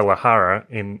in Guadalajara,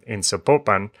 in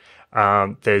Zapopan,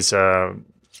 there's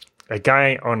a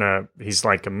guy he's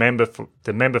like the member for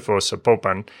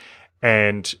Zapopan,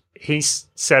 and he's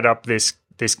set up this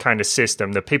kind of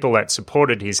system. The people that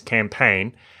supported his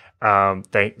campaign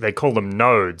they call them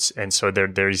nodes, and so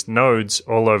there's nodes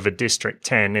all over District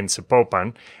 10 in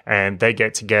Zapopan, and they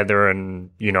get together and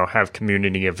have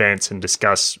community events and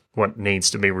discuss what needs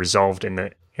to be resolved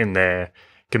in their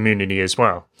community as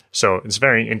well. So it's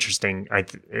very interesting.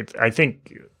 I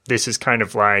think this is kind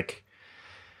of like,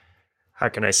 how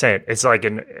can I say it? It's like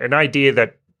an idea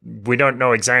that we don't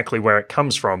know exactly where it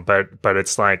comes from, but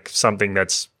it's like something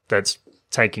that's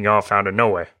taking off out of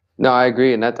nowhere. No, I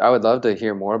agree, and I would love to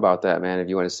hear more about that, man. If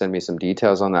you want to send me some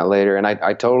details on that later, and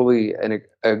I totally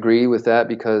agree with that,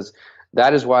 because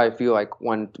that is why I feel like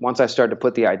once I started to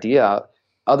put the idea out,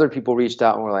 other people reached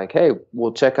out and were like, "Hey,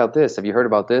 well, check out this. Have you heard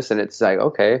about this?" And it's like,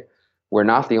 okay, we're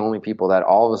not the only people that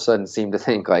all of a sudden seem to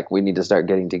think like we need to start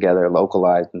getting together,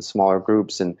 localized in smaller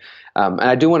groups. And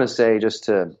I do want to say, just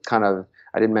to kind of,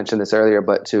 I didn't mention this earlier,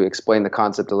 but to explain the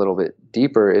concept a little bit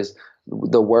deeper, is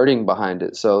the wording behind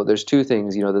it. So there's two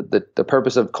things. The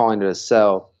purpose of calling it a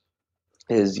cell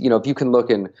is, if you can look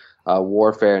in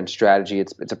warfare and strategy,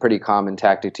 it's a pretty common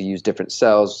tactic to use different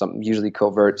cells, some usually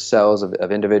covert cells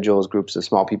of individuals, groups of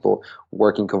small people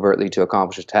working covertly to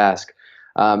accomplish a task.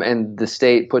 And the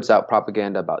state puts out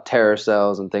propaganda about terror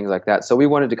cells and things like that. So we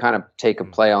wanted to kind of take a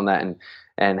play on that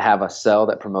and have a cell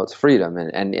that promotes freedom.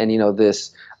 And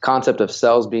this concept of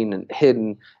cells being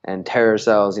hidden and terror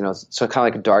cells, so kind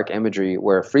of like a dark imagery,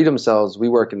 where freedom cells, we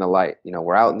work in the light.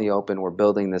 We're out in the open, we're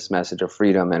building this message of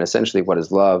freedom and essentially what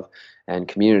is love and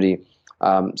community.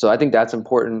 So I think that's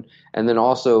important. And then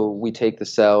also we take the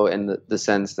cell in the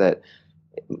sense that,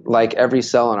 like every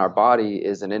cell in our body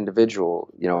is an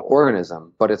individual,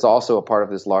 organism, but it's also a part of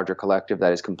this larger collective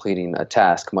that is completing a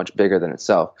task much bigger than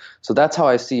itself. So that's how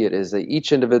I see it, is that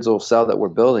each individual cell that we're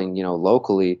building,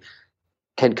 locally,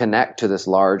 can connect to this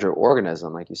larger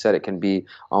organism. Like you said, it can be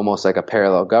almost like a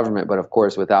parallel government, but of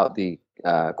course without the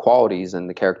qualities and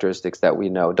the characteristics that we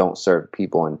know don't serve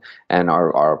people and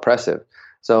are oppressive.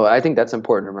 So I think that's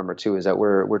important to remember too, is that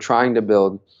we're trying to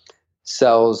build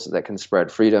cells that can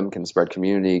spread freedom, can spread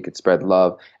community, can spread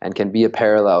love, and can be a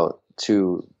parallel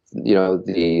to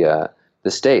the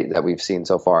state that we've seen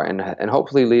so far, and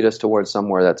hopefully lead us towards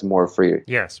somewhere that's more free.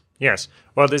 Yes.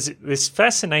 Well, there's this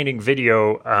fascinating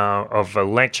video of a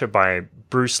lecture by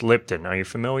Bruce Lipton. Are you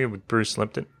familiar with Bruce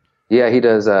Lipton? Yeah, he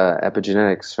does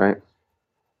epigenetics, right?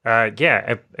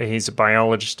 He's a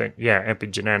biologist.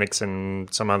 Epigenetics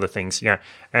and some other things. Yeah,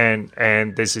 and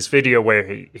there's this video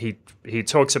where he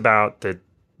talks about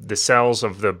the cells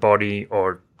of the body,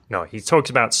 he talks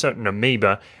about certain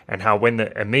amoeba and how when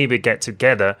the amoeba get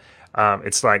together,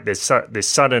 it's like this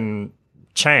sudden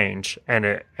change, and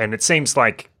it seems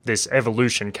like this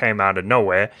evolution came out of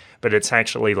nowhere, but it's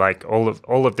actually like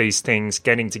all of these things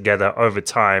getting together over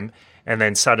time. And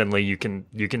then suddenly you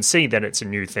can see that it's a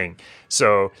new thing.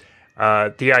 So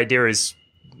the idea is,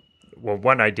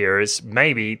 one idea is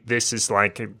maybe this is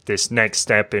like this next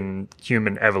step in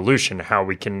human evolution, how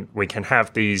we can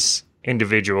have these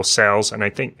individual cells. And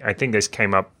I think this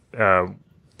came up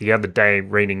the other day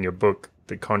reading your book,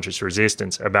 The Conscious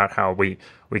Resistance, about how we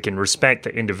can respect the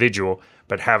individual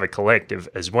but have a collective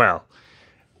as well.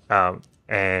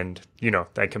 And,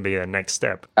 that can be the next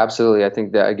step. Absolutely. I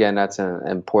think that, again, that's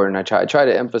important. I try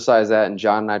to emphasize that, and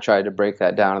John and I tried to break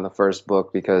that down in the first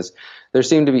book, because there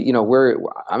seemed to be,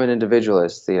 I'm an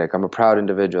individualist. I'm a proud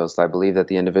individualist. I believe that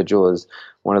the individual is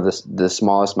one of the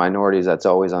smallest minorities that's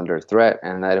always under threat,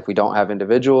 and that if we don't have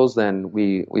individuals, then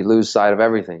we lose sight of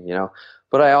everything,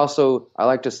 But I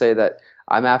like to say that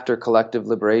I'm after collective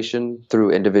liberation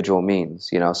through individual means,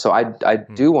 So I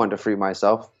do want to free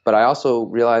myself, but I also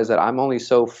realize that I'm only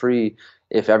so free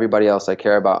if everybody else I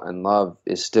care about and love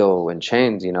is still in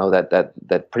chains,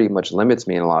 that pretty much limits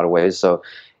me in a lot of ways. So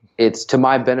it's to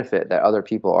my benefit that other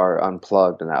people are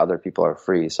unplugged and that other people are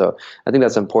free. So I think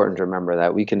that's important to remember,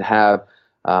 that we can have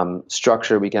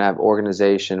structure, we can have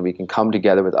organization, we can come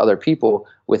together with other people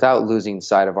without losing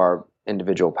sight of our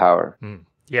individual power.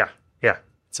 Yeah,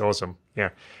 it's awesome. Yeah.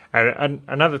 And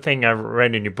another thing I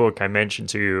read in your book, I mentioned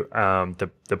to you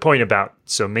the point about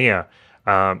Somia.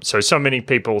 So many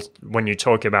people, when you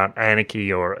talk about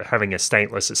anarchy or having a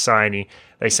stateless society,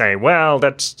 they say, well,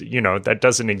 that's, that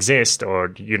doesn't exist,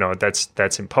 or,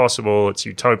 that's impossible, it's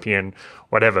utopian,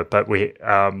 whatever. But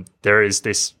there is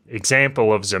this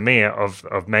example of Zamir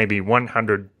of maybe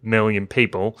 100 million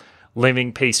people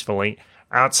living peacefully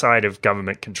outside of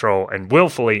government control, and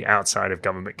willfully outside of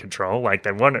government control, like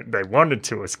they wanted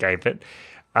to escape it.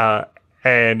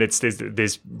 And it's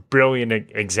this brilliant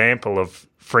example of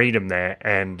freedom there.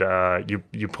 And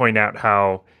you point out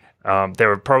how there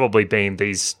have probably been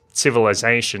these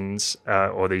civilizations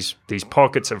or these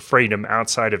pockets of freedom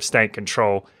outside of state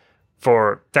control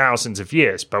for thousands of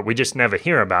years, but we just never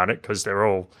hear about it because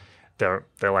they're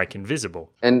like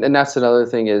invisible. And that's another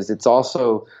thing, is it's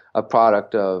also a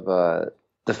product of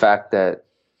the fact that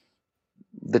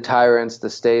the tyrants, the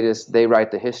statists, they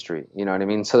write the history. You know what I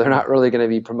mean? So they're not really going to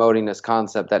be promoting this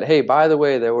concept that, hey, by the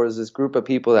way, there was this group of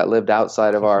people that lived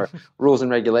outside of our rules and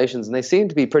regulations, and they seem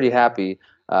to be pretty happy.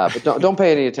 But don't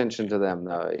pay any attention to them,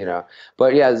 though. You know.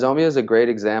 But yeah, Zomia is a great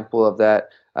example of that.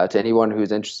 To anyone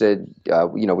who's interested,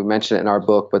 we mentioned it in our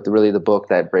book, but really the book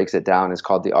that breaks it down is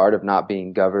called The Art of Not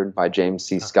Being Governed by James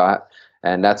C. Scott.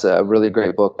 And that's a really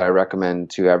great book that I recommend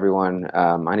to everyone.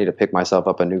 I need to pick myself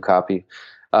up a new copy.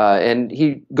 And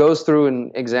he goes through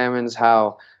and examines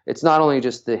how it's not only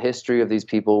just the history of these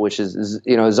people, which is,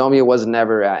 Zomia was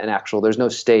never an actual, there's no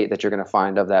state that you're going to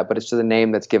find of that, but it's just the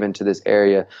name that's given to this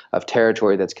area of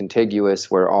territory that's contiguous,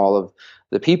 where all of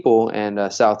the people in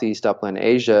Southeast Upland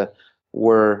Asia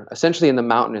were essentially in the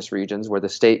mountainous regions where the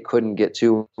state couldn't get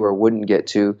to or wouldn't get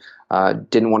to,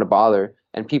 didn't want to bother.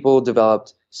 And people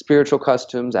developed spiritual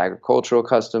customs, agricultural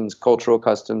customs, cultural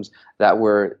customs that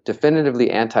were definitively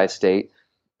anti-state.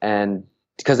 And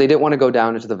because they didn't want to go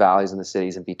down into the valleys and the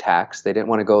cities and be taxed, they didn't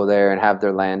want to go there and have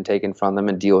their land taken from them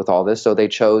and deal with all this. So they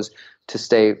chose to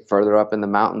stay further up in the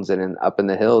mountains and up in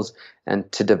the hills, and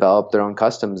to develop their own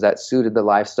customs that suited the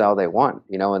lifestyle they want.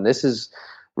 And this is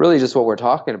really just what we're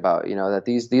talking about. That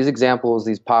these examples,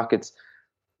 these pockets,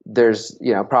 there's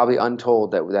probably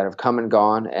untold that have come and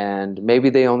gone, and maybe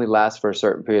they only last for a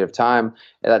certain period of time.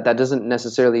 That doesn't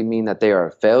necessarily mean that they are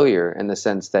a failure in the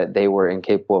sense that they were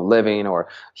incapable of living, or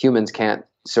humans can't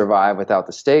survive without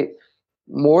the state.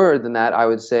 More than that, I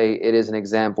would say it is an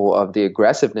example of the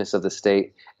aggressiveness of the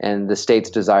state and the state's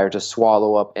desire to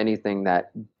swallow up anything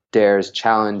that dares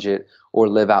challenge it or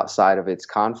live outside of its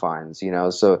confines.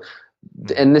 So.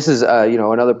 And this is,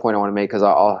 another point I want to make, because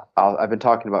I've been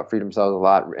talking about freedom cells a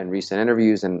lot in recent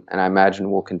interviews, and I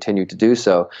imagine we'll continue to do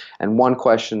so. And one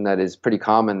question that is pretty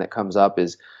common that comes up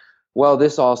is, well,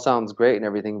 this all sounds great and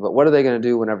everything, but what are they going to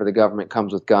do whenever the government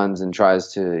comes with guns and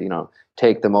tries to,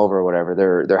 take them over or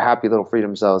whatever? Their happy little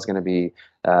freedom cell is going to be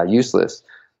useless.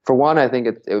 For one, I think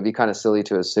it would be kind of silly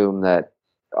to assume that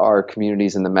our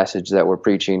communities and the message that we're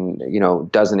preaching,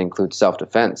 doesn't include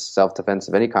self-defense. Self-defense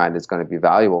of any kind is going to be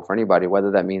valuable for anybody,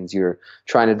 whether that means you're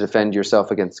trying to defend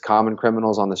yourself against common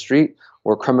criminals on the street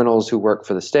or criminals who work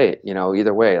for the state.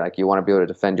 Either way, like, you want to be able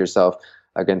to defend yourself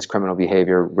against criminal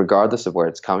behavior regardless of where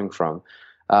it's coming from.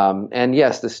 And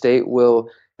yes, the state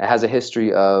has a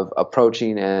history of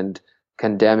approaching and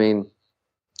condemning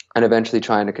and eventually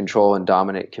trying to control and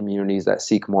dominate communities that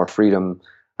seek more freedom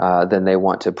than they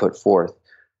want to put forth.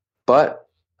 But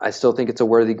I still think it's a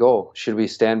worthy goal. Should we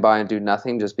stand by and do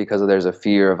nothing just because there's a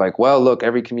fear of, like, well, look,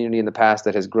 every community in the past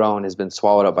that has grown has been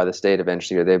swallowed up by the state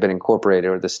eventually, or they've been incorporated,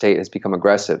 or the state has become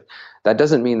aggressive? That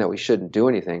doesn't mean that we shouldn't do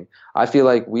anything. I feel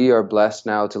like we are blessed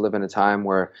now to live in a time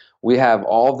where we have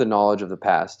all of the knowledge of the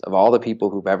past, of all the people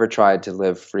who've ever tried to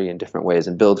live free in different ways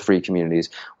and build free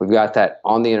communities. We've got that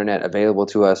on the internet available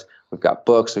to us. We've got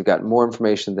books, we've got more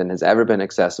information than has ever been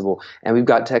accessible, and we've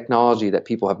got technology that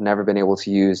people have never been able to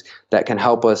use that can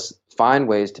help us find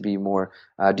ways to be more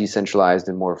decentralized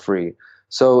and more free.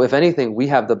 So if anything, we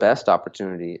have the best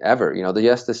opportunity ever.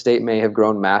 Yes, the state may have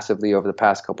grown massively over the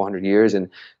past couple hundred years, and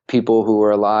people who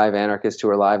were alive, anarchists who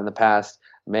were alive in the past,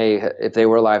 if they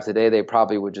were alive today, they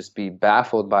probably would just be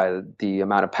baffled by the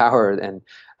amount of power and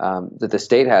that the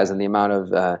state has, and the amount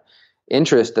of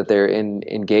interest that they're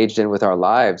engaged in with our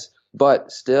lives.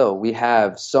 But still, we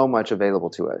have so much available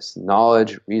to us: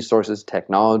 knowledge, resources,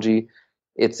 technology.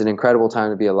 It's an incredible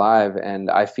time to be alive, and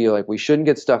I feel like we shouldn't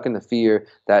get stuck in the fear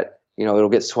that it'll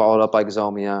get swallowed up like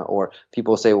Zomia. Or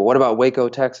people say, well, what about Waco,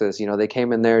 Texas? They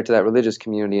came in there to that religious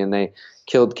community and they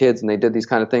killed kids and they did these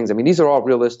kind of things. I mean, these are all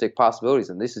realistic possibilities,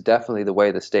 and this is definitely the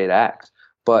way the state acts.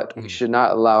 But we should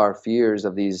not allow our fears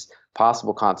of these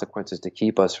possible consequences to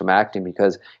keep us from acting,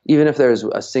 because even if there's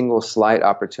a single slight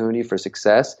opportunity for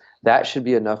success, that should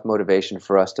be enough motivation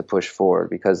for us to push forward,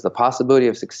 because the possibility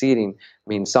of succeeding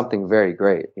means something very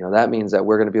great. That means that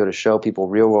we're going to be able to show people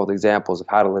real world examples of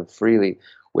how to live freely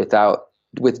with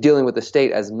dealing with the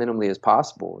state as minimally as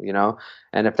possible.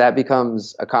 And if that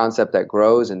becomes a concept that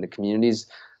grows and the communities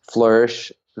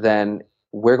flourish, then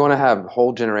we're going to have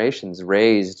whole generations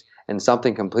raised in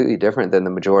something completely different than the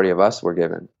majority of us were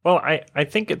given. Well, I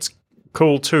think it's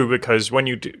cool too, because when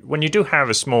you do have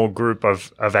a small group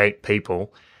of 8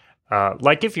 people,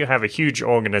 like if you have a huge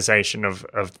organization of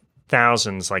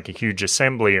thousands, like a huge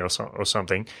assembly or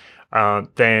something,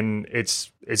 then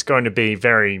it's going to be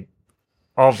very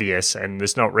obvious, and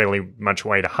there's not really much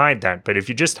way to hide that. But if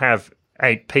you just have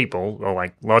 8 people, or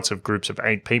like lots of groups of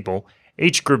 8 people,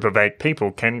 each group of 8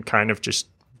 people can kind of just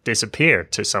disappear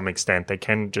to some extent. They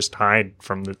can just hide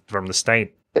from the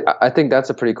state. I think that's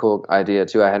a pretty cool idea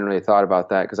too. I hadn't really thought about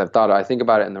that because I think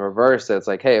about it in the reverse. That it's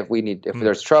like, hey, if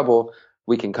there's trouble,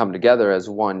 we can come together as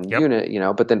one unit,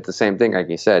 But then it's the same thing, like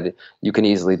you said, you can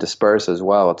easily disperse as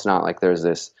well. It's not like there's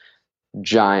this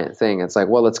giant thing. It's like,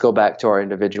 well, let's go back to our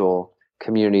individual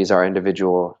communities, our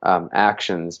individual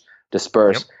actions,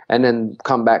 disperse, and then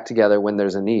come back together when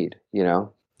there's a need. Yeah.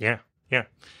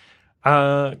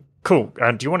 Cool.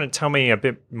 Do you want to tell me a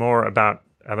bit more about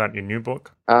your new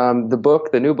book?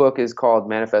 The new book is called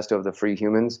Manifesto of the Free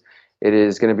Humans. It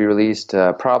is going to be released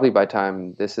probably by the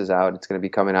time this is out. It's going to be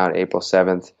coming out April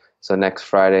 7th, so next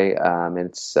Friday.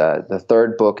 It's the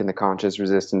third book in the Conscious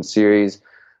Resistance series,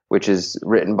 which is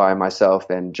written by myself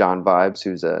and John Vibes,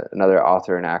 who's another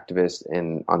author and activist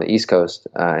on the East Coast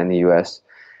in the U.S.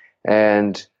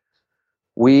 And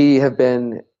we have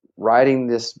been writing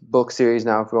this book series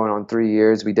now for going on 3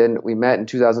 years. We met in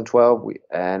 2012,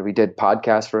 and we did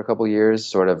podcasts for a couple of years,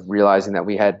 sort of realizing that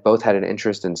we had both had an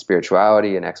interest in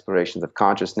spirituality and explorations of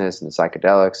consciousness and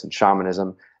psychedelics and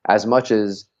shamanism, as much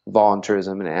as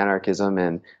voluntarism and anarchism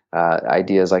and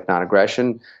ideas like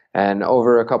non-aggression. And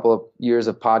over a couple of years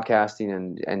of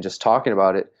podcasting and just talking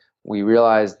about it, we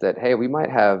realized that, hey, we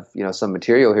might have, some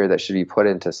material here that should be put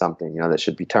into something, that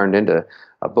should be turned into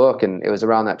a book. And it was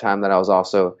around that time that I was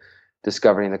also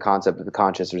discovering the concept of the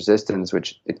conscious resistance,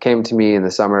 which it came to me in the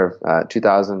summer of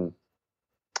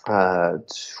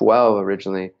 2012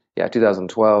 originally. Yeah,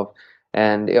 2012.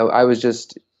 And I was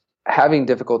just having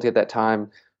difficulty at that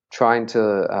time trying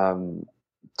to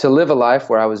live a life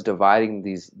where I was dividing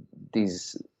these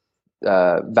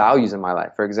values in my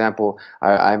life. For example,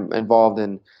 I'm involved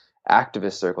in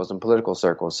activist circles and political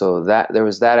circles, so that there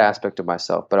was that aspect of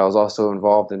myself. But I was also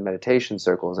involved in meditation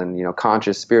circles and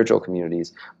conscious spiritual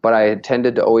communities. But I had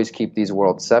tended to always keep these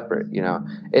worlds separate.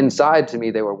 Inside, to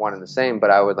me, they were one and the same. But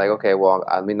I would like, okay, well,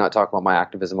 let me not talk about my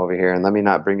activism over here, and let me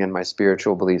not bring in my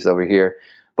spiritual beliefs over here.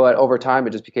 But over time,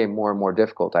 it just became more and more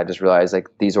difficult. I just realized like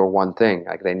these were one thing.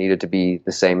 Like they needed to be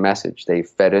the same message. They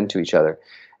fed into each other.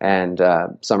 And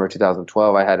summer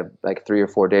 2012, I had like 3 or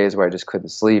 4 days where I just couldn't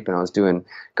sleep, and I was going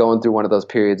through one of those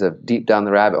periods of deep down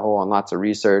the rabbit hole and lots of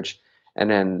research.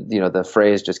 And then the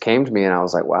phrase just came to me, and I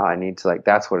was like, wow, I need to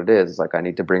that's what it is. It's like I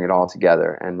need to bring it all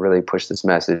together and really push this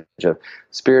message of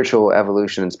spiritual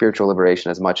evolution and spiritual liberation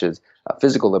as much as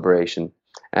physical liberation.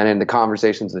 And in the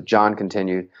conversations that John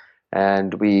continued,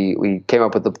 and we came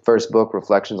up with the first book,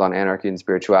 Reflections on Anarchy and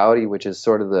Spirituality, which is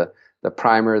sort of the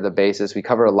primer, the basis. We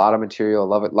cover a lot of material, a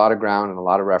lot of ground, and a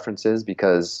lot of references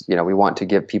because we want to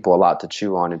give people a lot to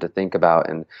chew on and to think about.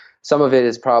 And some of it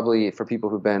is probably for people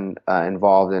who've been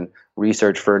involved in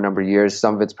research for a number of years.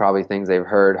 Some of it's probably things they've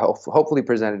heard, hopefully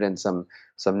presented in some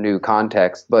new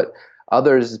context. But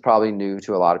others is probably new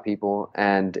to a lot of people.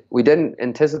 And we didn't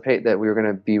anticipate that we were going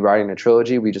to be writing a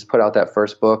trilogy. We just put out that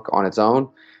first book on its own.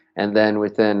 And then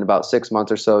within about 6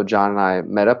 months or so, John and I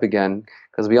met up again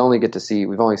because we've only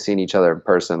seen each other in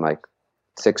person like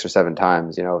 6 or 7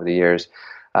 times, over the years.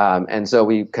 And so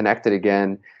we connected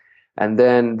again and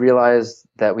then realized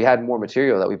that we had more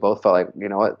material that we both felt like,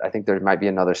 what, I think there might be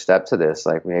another step to this.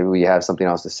 Like maybe we have something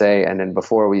else to say. And then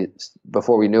before we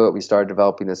knew it, we started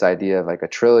developing this idea of like a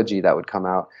trilogy that would come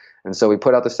out. And so we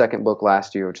put out the second book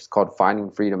last year, which is called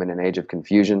Finding Freedom in an Age of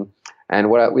Confusion. And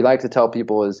what we like to tell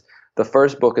people is the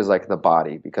first book is like the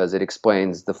body because it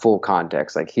explains the full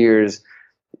context. Like here's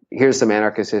some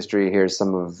anarchist history, here's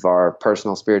some of our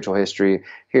personal spiritual history,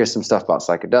 here's some stuff about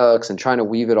psychedelics, and trying to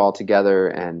weave it all together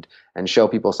and show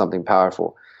people something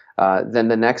powerful. Then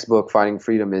the next book, Finding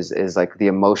Freedom, is like the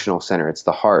emotional center. It's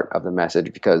the heart of the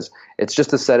message because it's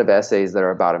just a set of essays that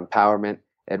are about empowerment.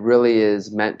 It really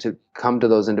is meant to come to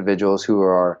those individuals who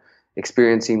are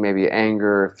experiencing maybe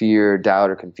anger, fear, doubt,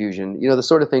 or confusion. The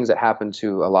sort of things that happen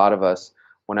to a lot of us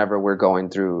whenever we're going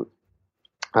through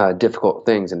difficult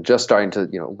things and just starting to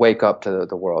wake up to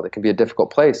the world. It can be a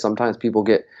difficult place. Sometimes people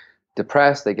get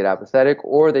depressed, they get apathetic,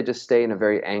 or they just stay in a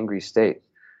very angry state.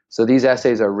 So these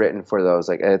essays are written for those.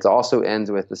 Like it also ends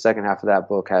with the second half of that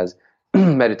book has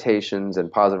meditations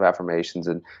and positive affirmations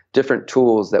and different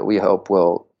tools that we hope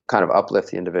will kind of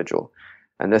uplift the individual.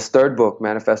 And this third book,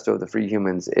 Manifesto of the Free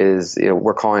Humans, is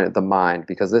we're calling it the mind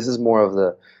because this is more of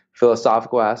the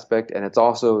philosophical aspect, and it's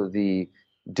also the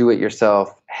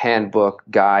do-it-yourself handbook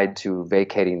guide to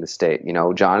vacating the state.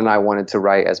 John and I wanted to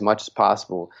write as much as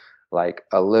possible, like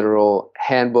a literal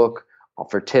handbook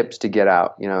for tips to get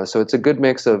out. So it's a good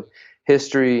mix of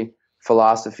history,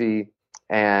 philosophy,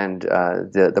 and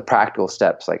the practical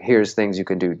steps. Like here's things you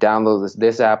can do. Download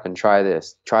this app and try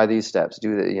this. Try these steps.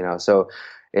 Do that. So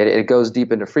It goes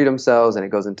deep into freedom cells, and it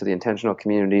goes into the intentional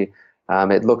community.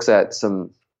 It looks at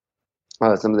some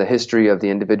of the history of the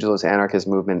individualist anarchist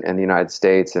movement in the United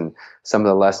States and some of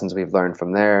the lessons we've learned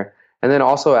from there. And then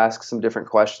also asks some different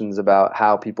questions about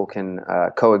how people can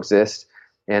coexist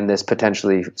in this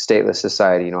potentially stateless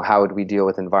society. How would we deal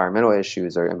with environmental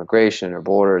issues or immigration or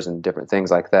borders and different things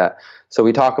like that? So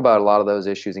we talk about a lot of those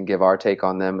issues and give our take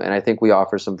on them. And I think we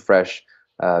offer some fresh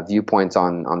viewpoints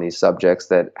on these subjects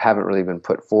that haven't really been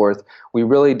put forth. We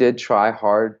really did try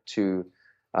hard to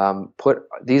put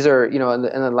these are, in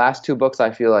the last two books,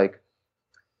 I feel like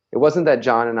it wasn't that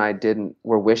John and I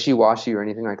were wishy-washy or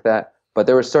anything like that, but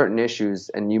there were certain issues,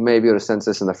 and you may be able to sense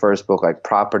this in the first book, like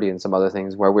property and some other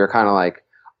things, where we're kind of like,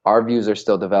 our views are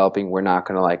still developing. We're not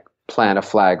going to like plant a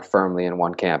flag firmly in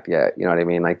one camp yet. You know what I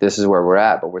mean? Like, this is where we're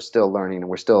at, but we're still learning and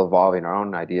we're still evolving our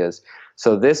own ideas.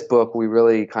 So this book, we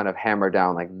really kind of hammer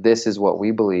down, like, this is what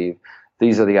we believe.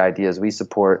 These are the ideas we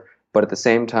support. But at the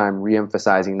same time,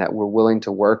 reemphasizing that we're willing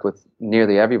to work with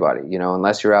nearly everybody.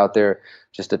 Unless you're out there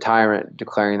just a tyrant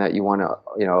declaring that you want to,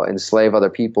 enslave other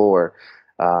people or,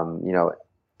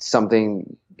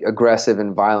 something aggressive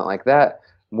and violent like that,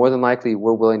 more than likely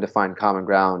we're willing to find common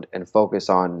ground and focus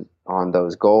on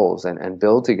those goals and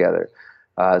build together.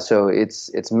 So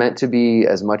it's meant to be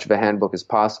as much of a handbook as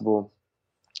possible.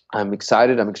 I'm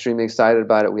excited. I'm extremely excited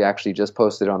about it. We actually just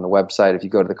posted it on the website. If you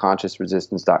go to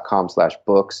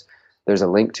theconsciousresistance.com/books, there's a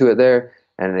link to it there,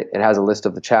 and it has a list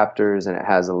of the chapters, and it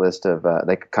has a list of a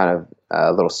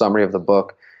little summary of the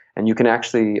book. And you can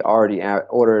actually already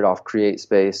order it off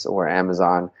CreateSpace or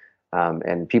Amazon. And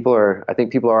I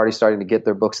think people are already starting to get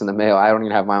their books in the mail. I don't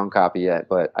even have my own copy yet,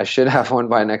 but I should have one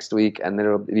by next week, and then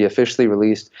it'll be officially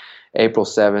released April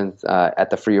 7th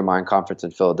at the Free Your Mind conference in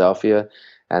Philadelphia.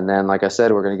 And then, like I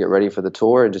said, we're going to get ready for the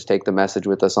tour and just take the message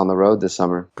with us on the road this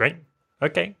summer. Great.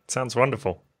 Okay. Sounds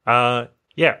wonderful. I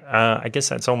guess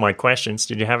that's all my questions.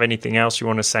 Did you have anything else you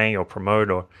want to say or promote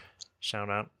or shout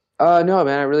out? No,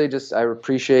 man, I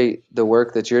appreciate the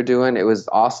work that you're doing. It was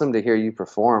awesome to hear you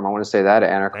perform. I want to say that at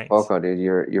Anarcho, dude.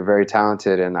 You're very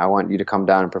talented, and I want you to come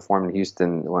down and perform in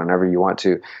Houston whenever you want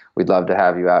to. We'd love to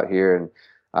have you out here. And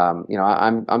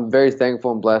I'm very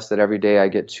thankful and blessed that every day I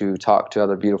get to talk to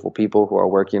other beautiful people who are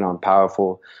working on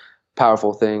powerful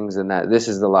things, and that this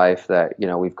is the life that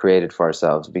we've created for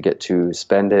ourselves. We get to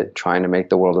spend it trying to make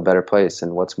the world a better place,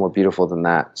 and what's more beautiful than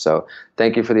that? So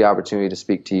thank you for the opportunity to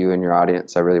speak to you and your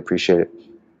audience. I really appreciate it.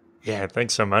 Yeah,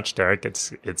 thanks so much, Derrick.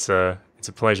 It's a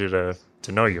pleasure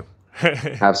to know you.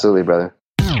 Absolutely, brother.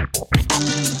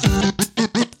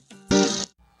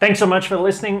 Thanks so much for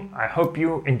listening. I hope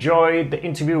you enjoyed the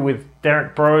interview with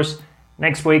Derrick Broze.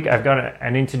 Next week, I've got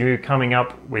an interview coming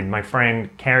up with my friend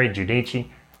Carrie Giudici,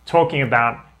 talking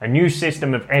about a new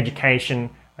system of education,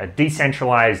 a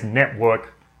decentralized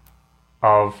network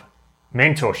of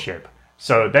mentorship.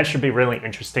 So that should be really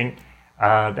interesting.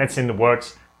 That's in the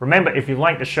works. Remember, if you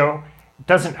like the show, it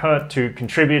doesn't hurt to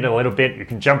contribute a little bit. You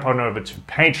can jump on over to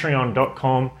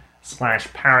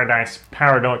patreon.com/Paradise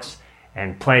Paradox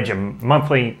and pledge a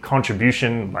monthly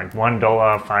contribution, like $1,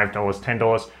 $5,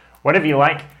 $10, whatever you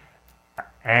like.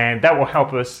 And that will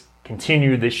help us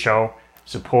continue this show,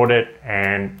 support it,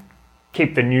 and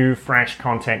keep the new, fresh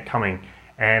content coming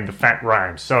and the fat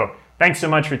rhymes. So thanks so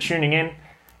much for tuning in.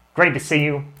 Great to see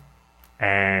you,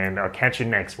 and I'll catch you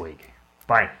next week.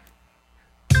 Bye.